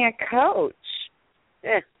as being a coach.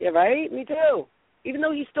 Yeah, right? Me too. Even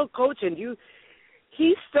though he's still coaching,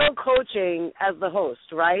 he's still coaching as the host,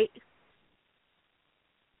 right?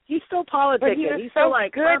 He's still politicking. He's still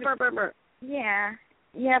like good. Burr, burr, burr.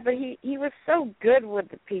 Yeah, but he was so good with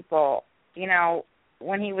the people, you know,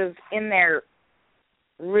 when he was in there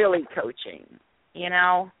really coaching, you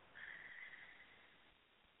know.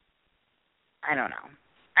 I don't know.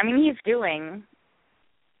 I mean, he's doing,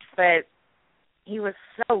 but he was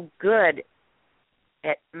so good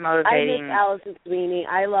at motivating. I miss Allison Sweeney.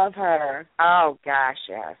 I love her. Oh, gosh,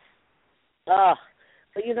 yes. Oh,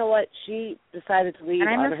 but you know what? She decided to leave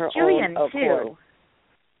on her Gillian, own accord. too.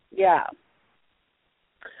 Yeah.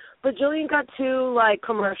 But Gillian got too,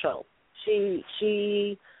 commercial.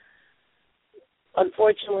 She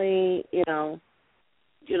unfortunately, you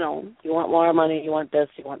want more money, you want this,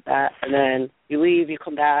 you want that, and then you leave, you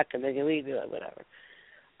come back, and then you leave, whatever.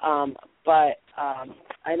 But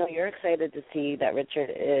I know you're excited to see that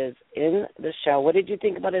Richard is in the show. What did you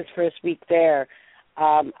think about his first week there?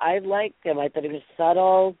 I liked him. I thought he was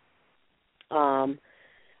subtle.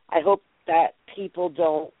 I hope that people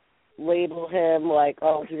don't label him like,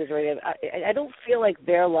 oh, he was ready. I don't feel like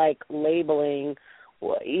they're labeling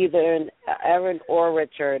either Erin or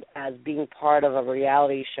Richard as being part of a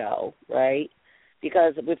reality show, right?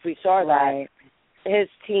 Because if we saw that, his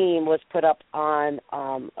team was put up on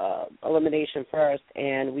elimination first,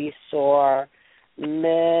 and we saw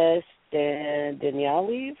Miss Danielle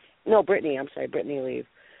leave. No, Brittany leave,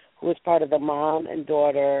 who was part of the mom and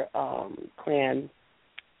daughter clan,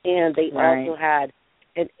 and they also had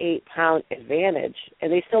an 8-pound advantage,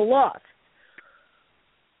 and they still lost.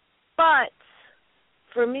 But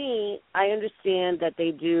for me, I understand that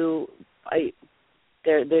they do.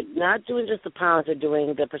 They're not doing just the pounds; they're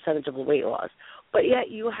doing the percentage of the weight loss. But yet,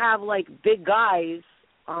 you have big guys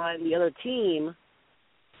on the other team,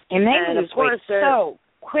 and they lose weight so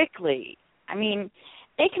quickly. I mean,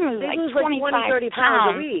 they can lose 25 20-30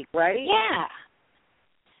 pounds a week, right? Yeah,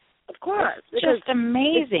 of course. It's just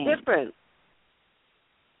amazing. It's different.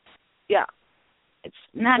 Yeah, it's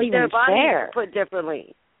not even their bodies fair. Are put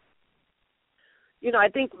differently. I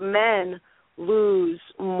think men lose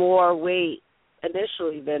more weight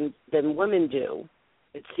initially than women do.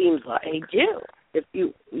 It seems like they do. They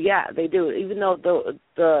do. Even though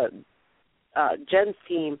the Jen's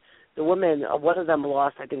team, the women, one of them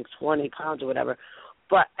lost, I think, 20 pounds or whatever.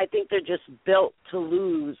 But I think they're just built to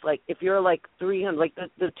lose. If you're 300,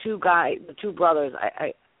 the two brothers,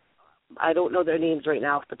 I don't know their names right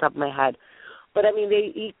now off the top of my head, but I mean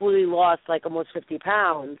they equally lost almost 50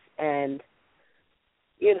 pounds, and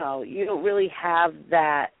you don't really have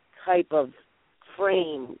that type of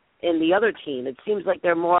frame in the other team. It seems like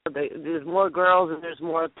there's more girls and there's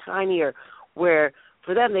more tinier, where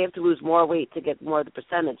for them they have to lose more weight to get more of the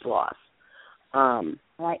percentage loss.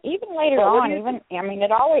 Right. Even later on,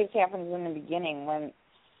 it always happens in the beginning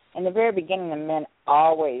in the very beginning, the men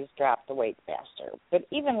always drop the weight faster. But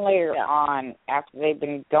even later on, after they've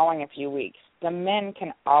been going a few weeks, the men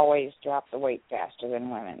can always drop the weight faster than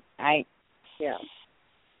women.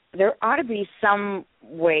 There ought to be some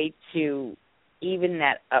way to even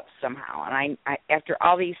that up somehow. And I after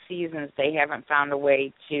all these seasons, they haven't found a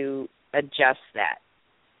way to adjust that.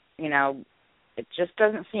 It just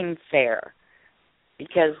doesn't seem fair.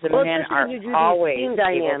 Because the men are always able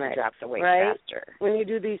to drop the weight faster. When you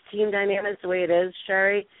do these team dynamics the way it is,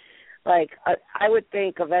 Sherry, I would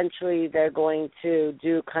think eventually they're going to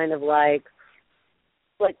do kind of like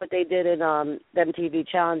what they did in them TV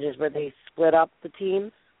challenges where they split up the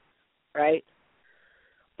teams, right?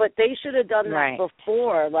 But they should have done that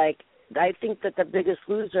before. I think that the biggest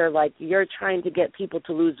loser, you're trying to get people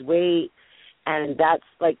to lose weight, and that's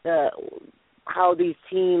how these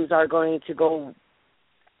teams are going to go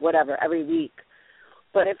whatever, every week.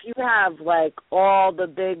 But if you have, all the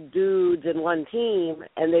big dudes in one team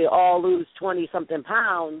and they all lose 20-something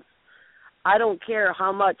pounds, I don't care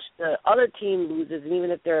how much the other team loses, and even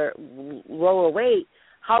if they're lower weight,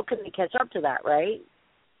 how can they catch up to that, right?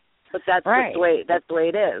 But that's just the way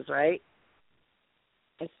it is, right?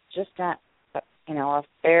 It's just not, a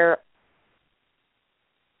fair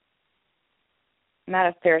not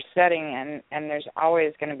a fair setting, and there's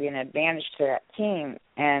always going to be an advantage to that team.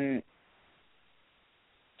 And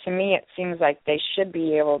to me, it seems like they should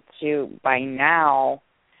be able to, by now,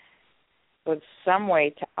 with some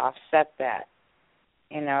way to offset that.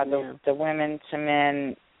 You know, the women to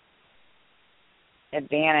men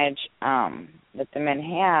advantage that the men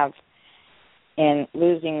have in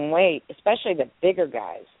losing weight, especially the bigger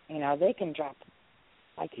guys. You know, they can drop,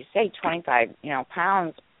 like you say, 25,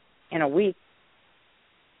 pounds in a week.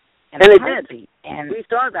 And they did. And we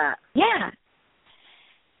saw that. Yeah.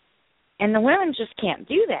 And the women just can't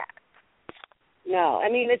do that. No, I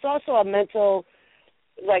mean, it's also a mental,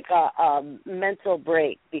 mental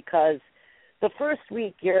break, because the first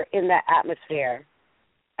week you're in that atmosphere.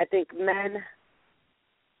 I think men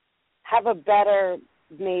have a better,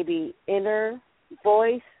 maybe, inner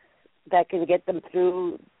voice that can get them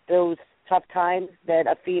through those tough times than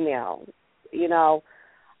a female. You know,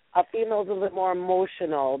 a female's a little more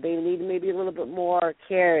emotional. They need maybe a little bit more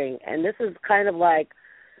caring. And this is kind of like,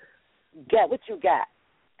 get what you get.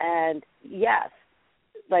 And, yes,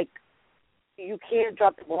 like, you can't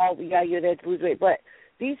drop the ball. Yeah, you're there to lose weight. But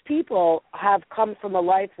these people have come from a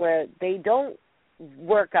life where they don't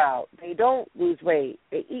work out. They don't lose weight.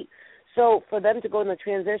 They eat. So for them to go in the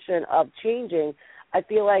transition of changing, I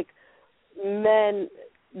feel like men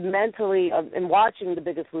mentally, in watching The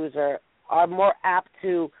Biggest Loser, are more apt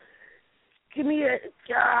to give me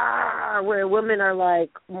a where women are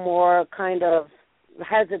like more kind of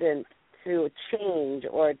hesitant to change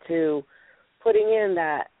or to putting in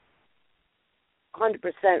that 100%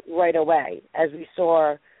 right away, as we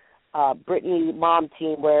saw Brittany mom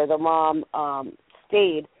team, where the mom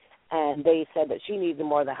stayed, and they said that she needed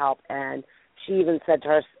more of the help, and she even said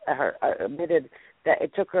to her admitted that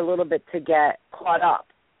it took her a little bit to get caught up,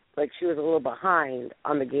 like she was a little behind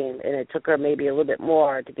on the game, and it took her maybe a little bit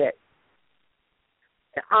more to get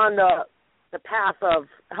on the path of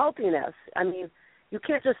healthiness. I mean, you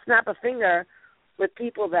can't just snap a finger with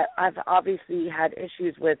people that I've obviously had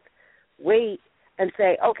issues with weight and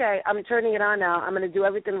say, okay, I'm turning it on now. I'm going to do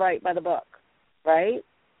everything right by the book, right?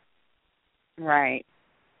 Right.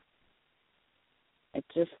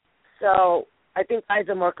 So I think guys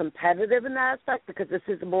are more competitive in that aspect, because this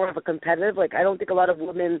is more of a competitive. Like, I don't think a lot of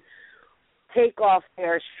women take off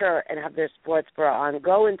their shirt and have their sports bra on,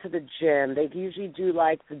 go into the gym. They usually do,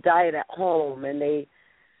 like, the diet at home, and they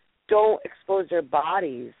don't expose their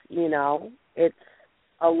bodies, you know. It's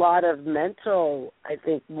a lot of mental, I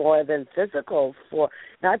think, more than physical for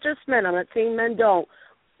not just men. I'm not saying men don't,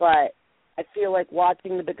 but I feel like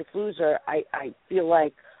watching The Biggest Loser, I feel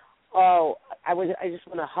like, oh, I just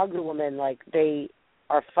want to hug the woman, like they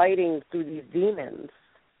are fighting through these demons.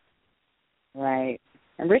 Right.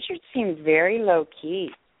 And Richard seemed very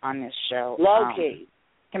low-key on this show. Low-key.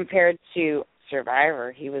 Compared to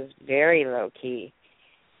Survivor, he was very low-key.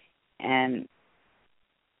 And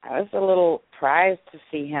I was a little surprised to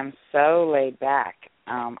see him so laid back.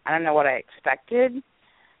 I don't know what I expected,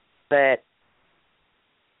 but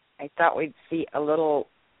I thought we'd see a little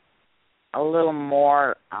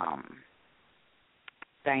more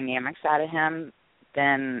dynamics out of him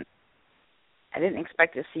than I didn't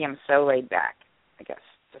expect to see him so laid back, I guess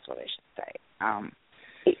that's what I should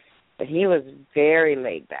say. But he was very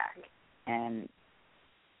laid back and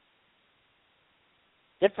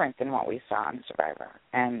different than what we saw on Survivor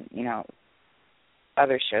and, you know,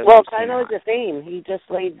 other shows. Well, kind of like the same. He just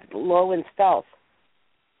laid low in stealth.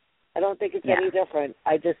 I don't think it's any different.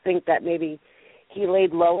 I just think that maybe he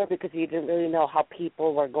laid lower because he didn't really know how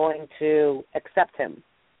people were going to accept him.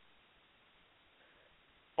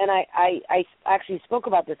 And I actually spoke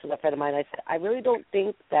about this with a friend of mine. I said, I really don't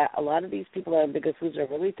think that a lot of these people that are Biggest Loser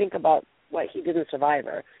really think about what he did in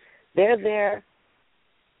Survivor. They're there,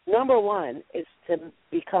 number one, is to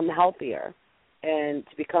become healthier and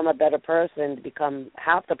to become a better person, to become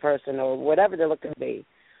half the person or whatever they're looking to be.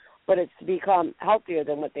 But it's to become healthier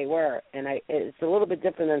than what they were. And it's a little bit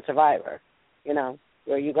different than Survivor, you know,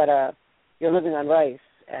 where you're living on rice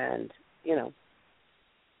and, you know.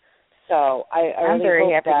 So I'm really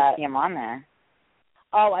very happy to see him on there.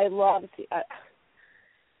 Oh, I love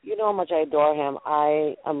you know how much I adore him.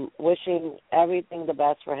 I am wishing everything the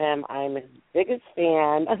best for him. I'm his biggest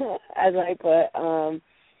fan, as I put.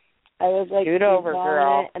 I was like, shoot over,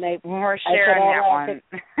 girl. And we're sharing that one.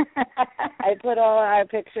 I put all our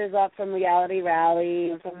pictures up from Reality Rally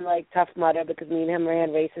and from like Tough Mudder because me and him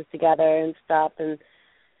ran races together and stuff. And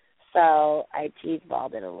so I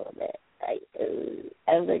cheeseballed it a little bit. I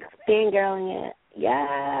was like fangirling it.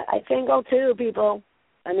 Yeah, I fangirl too, people.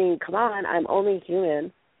 I mean, come on, I'm only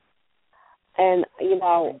human. And, you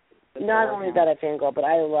know, not only that I fangirl, but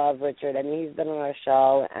I love Richard. I mean, he's been on our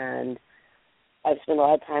show, and I've spent a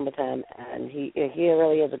lot of time with him, and he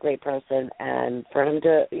really is a great person. And for him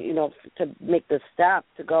to, to make the step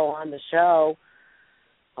to go on the show,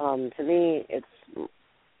 to me, it's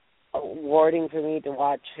rewarding for me to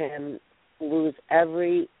watch him lose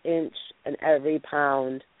every inch and every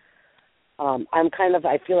pound.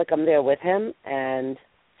 I feel like I'm there with him, and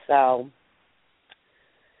so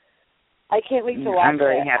I can't wait to watch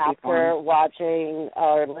it after watching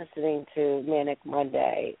or listening to Manic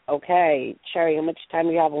Monday. Okay, Sherry, how much time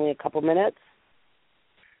do you have? Only a couple minutes?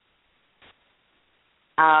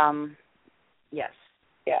 Yes.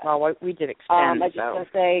 Yeah. Well, we did extend. I just want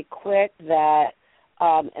to say quick that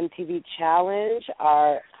MTV Challenge,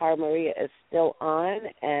 our Cara Maria is still on,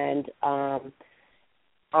 and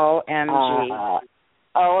OMG.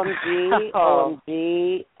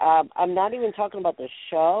 OMG. I'm not even talking about the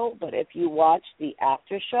show, but if you watch the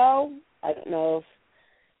after show, I don't know if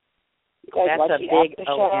you guys watch the after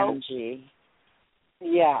show. That's a big OMG.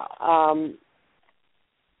 Yeah.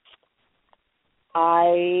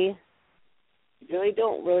 I really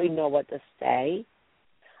don't know what to say.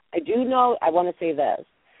 I do know, I want to say this,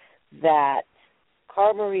 that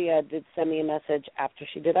Cara Maria did send me a message after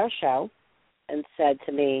she did our show and said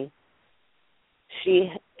to me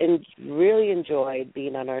she really enjoyed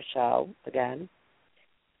being on our show again.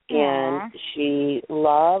 And she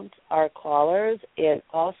loved our callers and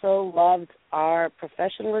also loved our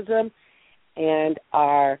professionalism and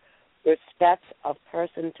our respect of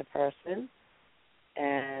person to person.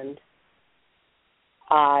 And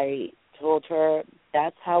I told her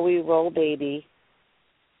that's how we roll, baby.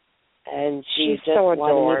 And she just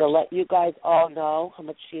wanted me to let you guys all know how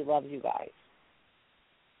much she loves you guys.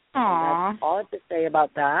 Aww. That's all I have to say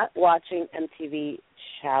about that. Watching MTV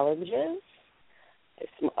Challenges. There's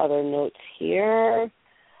some other notes here.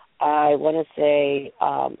 I want to say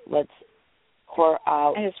let's pour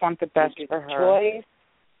out. I just want the best for her. Choice,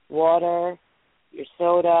 water, your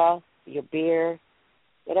soda, your beer,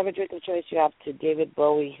 whatever drink of choice you have, to David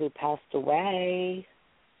Bowie, who passed away.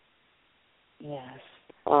 Yes.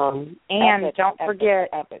 And epic, don't forget,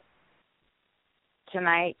 epic.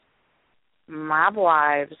 Tonight, Mob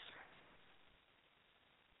Wives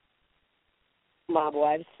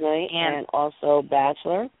tonight, and also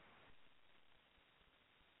Bachelor.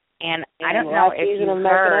 And I don't know if you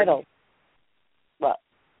heard, Idol. What?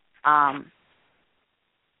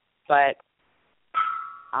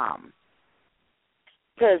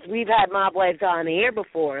 Because we've had Mob Wives on the air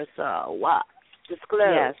before, so what?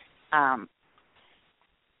 Disclose. Yes.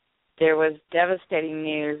 There was devastating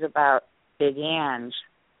news about Big Ange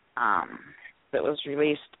that was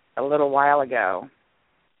released a little while ago.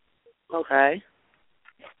 Okay.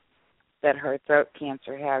 That her throat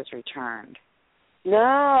cancer has returned.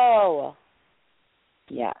 No.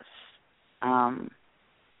 Yes.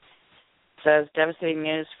 Says devastating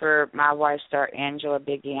news for Mob Wives star Angela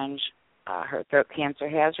Big Ange. Her throat cancer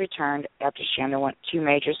has returned after she underwent 2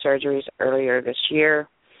 major surgeries earlier this year.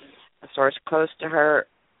 A source close to her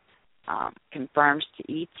confirms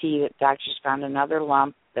to ET that doctors found another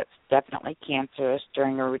lump that's definitely cancerous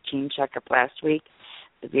during a routine checkup last week.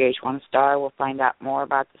 The VH1 star will find out more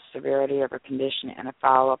about the severity of her condition in a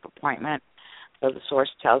follow-up appointment, though the source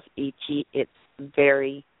tells ET it's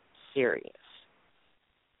very serious.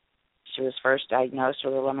 She was first diagnosed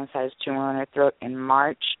with a lemon-sized tumor in her throat in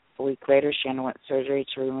March. A week later, she underwent surgery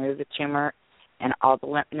to remove the tumor and all the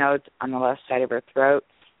lymph nodes on the left side of her throat.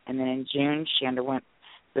 And then in June, she underwent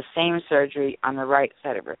the same surgery on the right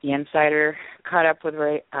side of her. The Insider caught up with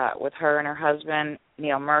her and her husband,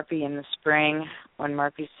 Neil Murphy, in the spring. When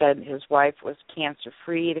Murphy said his wife was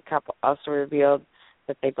cancer-free, the couple also revealed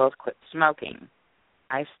that they both quit smoking.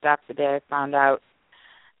 I stopped the day I found out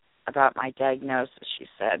about my diagnosis, she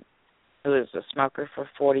said. I was a smoker for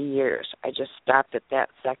 40 years. I just stopped at that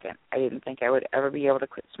second. I didn't think I would ever be able to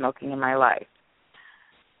quit smoking in my life.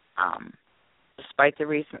 Despite the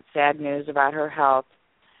recent sad news about her health,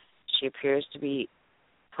 she appears to be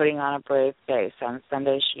putting on a brave face. On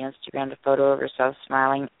Sunday, she Instagrammed a photo of herself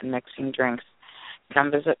smiling and mixing drinks.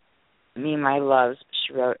 "Come visit me, my loves,"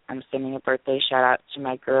 she wrote. "I'm sending a birthday shout-out to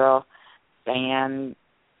my girl, Diane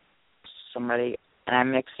somebody, and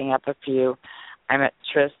I'm mixing up a few. I'm at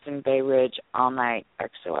Tristan Bay Ridge all night,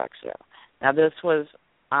 XOXO." Now, this was,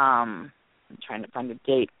 I'm trying to find a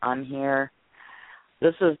date on here.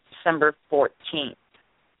 This was December 14th,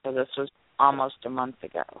 so this was almost a month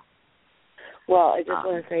ago. Well, I just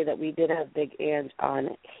want to say that we did have Big Ange on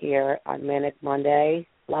here on Manic Monday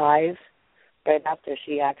live right after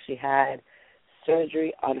she actually had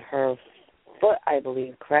surgery on her foot, I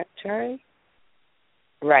believe. Correct, Cherry?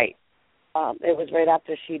 Right. it was right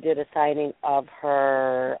after she did a signing of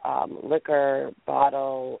her liquor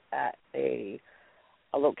bottle at a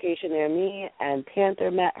location near me, and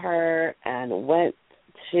Panther met her and went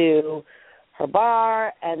to her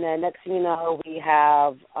bar, and then next thing you know, we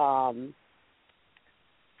have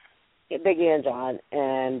Big Ange on,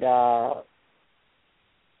 and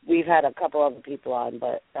we've had a couple other people on,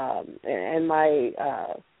 but and my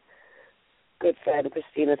good friend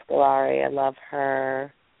Christina Scolari, I love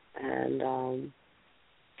her, and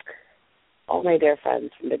all my dear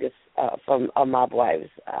friends from Mob Wives,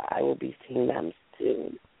 I will be seeing them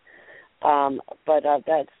soon. But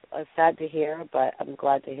that's sad to hear, but I'm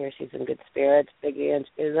glad to hear she's in good spirits. Big Ange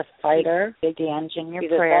is a fighter. Big Ange in your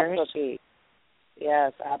She's prayers.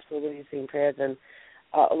 Yes, absolutely, seeing prayers. And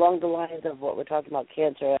along the lines of what we're talking about,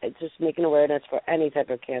 cancer, it's just making awareness for any type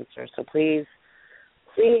of cancer. So please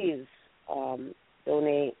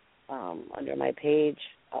donate under my page.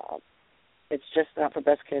 It's just not for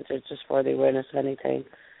breast cancer. It's just for the awareness of anything.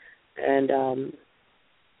 And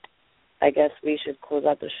I guess we should close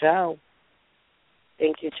out the show.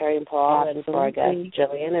 Thank you, Cherry and Paul, and for our guest,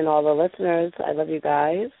 Gillian, and all the listeners. I love you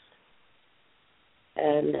guys.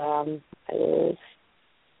 And I will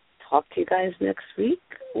talk to you guys next week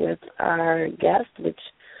with our guest, which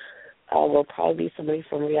will probably be somebody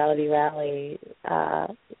from Reality Rally. I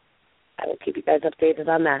will keep you guys updated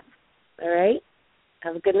on that. All right?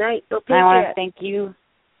 Have a good night. I want to thank you.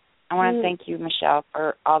 I want to thank you, Michelle,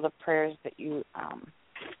 for all the prayers that you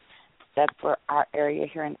said for our area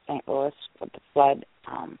here in St. Louis with the flood.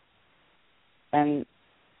 Been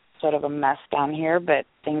sort of a mess down here, but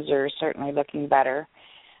things are certainly looking better.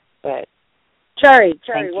 But Cherry,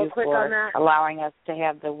 thank real you quick for on that. allowing us to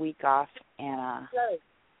have the week off and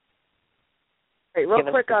real give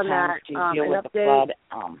us quick the on time that. to deal with update. the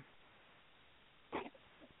flood.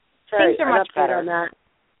 Things are much better. On that.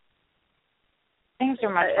 Things are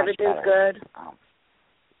much Everything's better. good.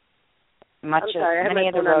 Many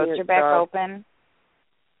of the roads are back open,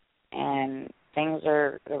 and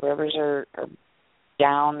the rivers are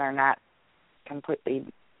down. They're not completely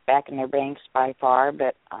back in their banks by far,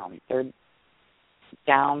 but they're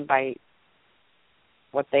down by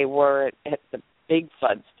what they were at the big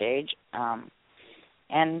flood stage.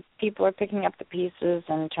 And people are picking up the pieces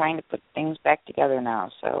and trying to put things back together now.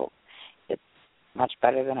 So it's much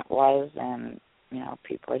better than it was, and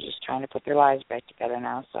people are just trying to put their lives back together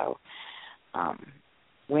now. So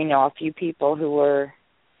we know a few people who were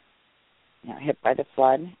hit by the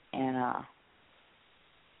flood, and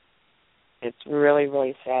it's really,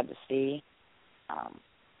 really sad to see.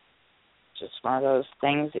 Just one of those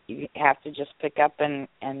things that you have to just pick up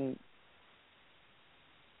and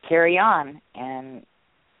carry on and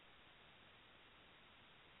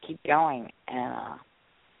keep going and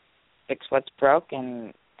fix what's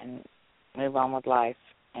broken and move on with life.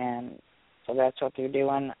 And so that's what they're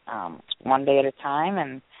doing, one day at a time,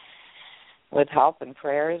 and with help and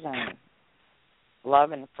prayers and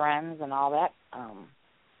love and friends and all that,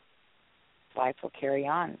 life will carry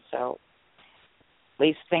on. So at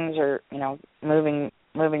least things are, moving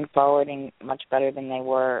forward and much better than they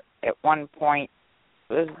were. At one point,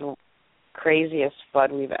 it was the craziest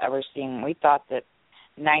flood we've ever seen. We thought that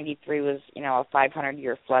 93 was, a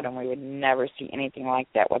 500-year flood, and we would never see anything like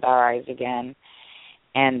that with our eyes again.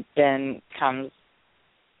 And then comes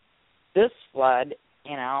this flood,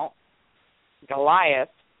 Goliath,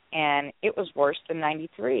 and it was worse than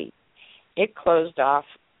 93. It closed off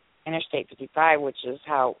Interstate 55, which is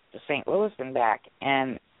how to St. Louis and back.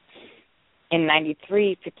 And in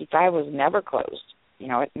 93, 55 was never closed.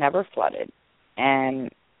 It never flooded.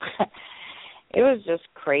 And it was just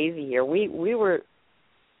crazy here. We were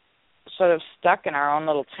sort of stuck in our own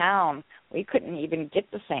little town. We couldn't even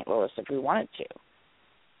get to St. Louis if we wanted to.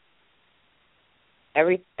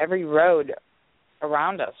 Every road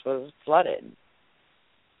around us was flooded.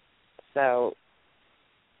 So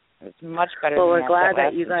it's much better than that. Well, we're glad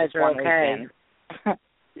that you guys are okay.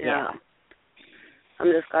 Yeah. I'm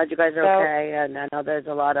just glad you guys are okay, and I know there's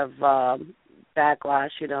a lot of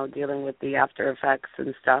backlash, dealing with the after effects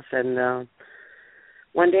and stuff, and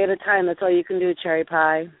one day at a time, that's all you can do, Cherry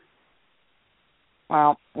Pie.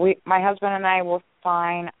 Well, my husband and I were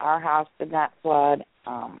fine. Our house did not flood.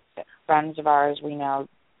 Friends of ours we know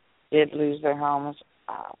did lose their homes,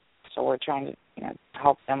 so we're trying to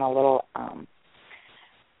help them a little.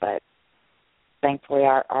 But thankfully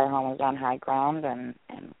our home is on high ground and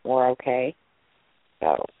we're okay.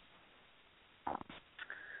 So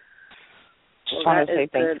just want to say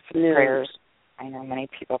thank you for the prayers. I know many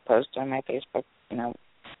people posted on my Facebook,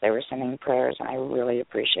 they were sending prayers, and I really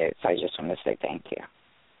appreciate it. So I just want to say thank you.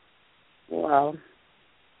 Well,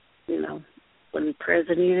 when prayers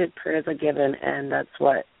are needed, prayers are given, and that's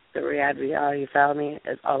what the Reality Family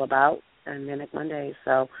is all about, and Manic Monday.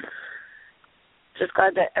 So just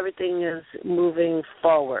glad that everything is moving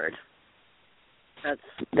forward. That's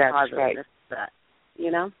positive. Right. That,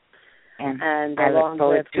 And along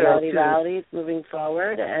with Reality Valley, it's moving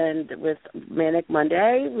forward, and with Manic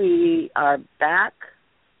Monday, we are back.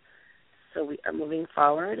 So we are moving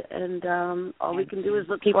forward, and all we can do is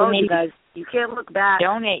look forward, you guys. You can't look back.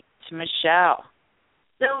 Donate to Michelle.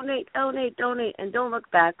 Donate, and don't look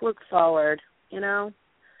back. Look forward, And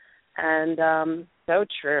so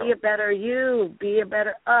true. Be a better you. Be a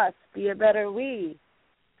better us. Be a better we.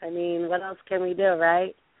 I mean, what else can we do,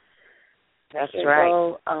 right? That's right.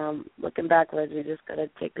 So, looking backwards, we just got to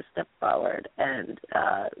take a step forward, and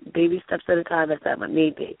baby steps at a time if that would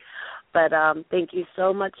need be. But thank you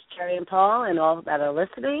so much, Cherry and Paul, and all that are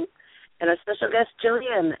listening, and our special guest,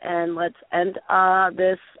 Gillian. And let's end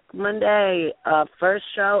this Monday, first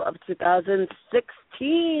show of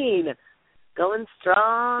 2016. Going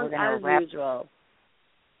strong as usual.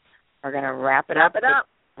 We're going to wrap it up.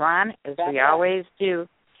 Ron, as we always do.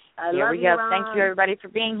 Here we go. Ron. Thank you, everybody, for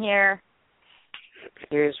being here.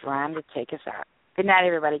 Here's Ron to take us out. Good night,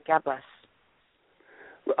 everybody. God bless.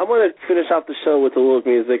 I want to finish off the show with a little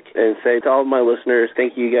music and say to all of my listeners,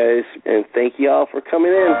 thank you guys, and thank you all for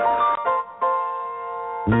coming in.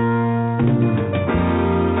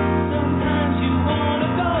 Sometimes you want to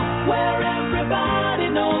go where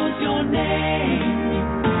everybody knows your name,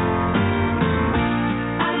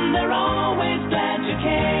 and they're always glad you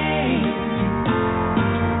came.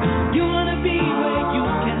 You want to be where you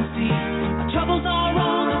can see our troubles are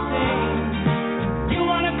all the same. You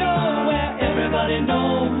want to go where everybody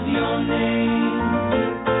knows your name.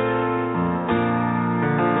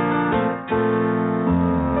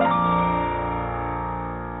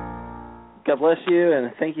 God bless you,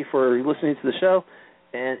 and thank you for listening to the show.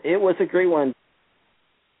 And it was a great one.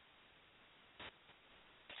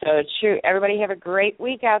 So true. Everybody have a great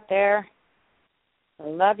week out there. I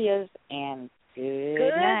love yous, and good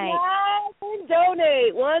night. And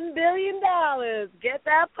donate $1 billion. Get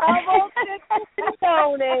that Powerball ticket and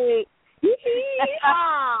donate.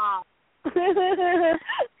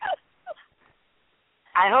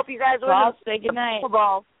 I hope you guys Paul, say good night.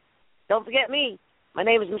 Powerball. Don't forget me. My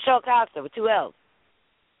name is Michelle Costa with 2 L's.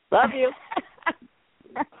 Love you.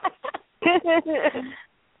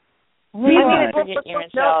 We won't forget you,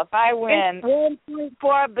 Michelle. If I win,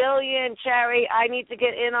 $1.4 billion, Cherry. I need to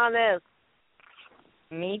get in on this.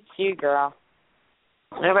 Me too, girl.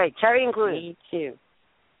 All right, Cherry included. Me too.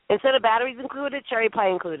 Instead of batteries included, cherry pie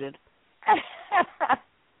included.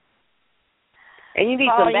 And you need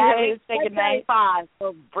Paul, some batteries. Say good night. Pie,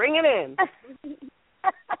 so bring it in.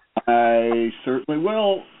 I certainly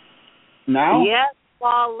will. Now? Yes,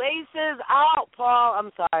 Paul. Laces out, Paul.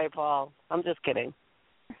 I'm sorry, Paul. I'm just kidding.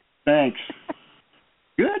 Thanks.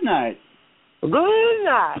 Good night. Good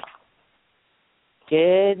night.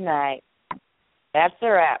 Good night. That's a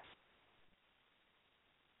wrap.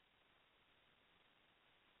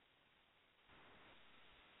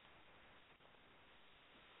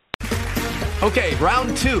 Okay,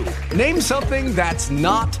 round 2. Name something that's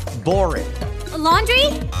not boring. A laundry?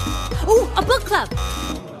 Ooh, a book club.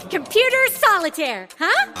 Computer solitaire,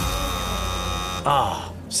 huh?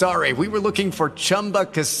 Ah, oh, sorry, we were looking for Chumba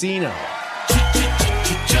Casino.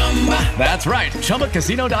 That's right,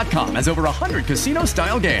 ChumbaCasino.com has over 100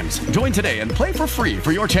 casino-style games. Join today and play for free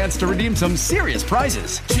for your chance to redeem some serious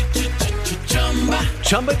prizes.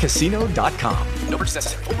 ChumbaCasino.com. No purchase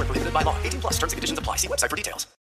necessary. Void where prohibited by law. 18+ terms and conditions apply. See website for details.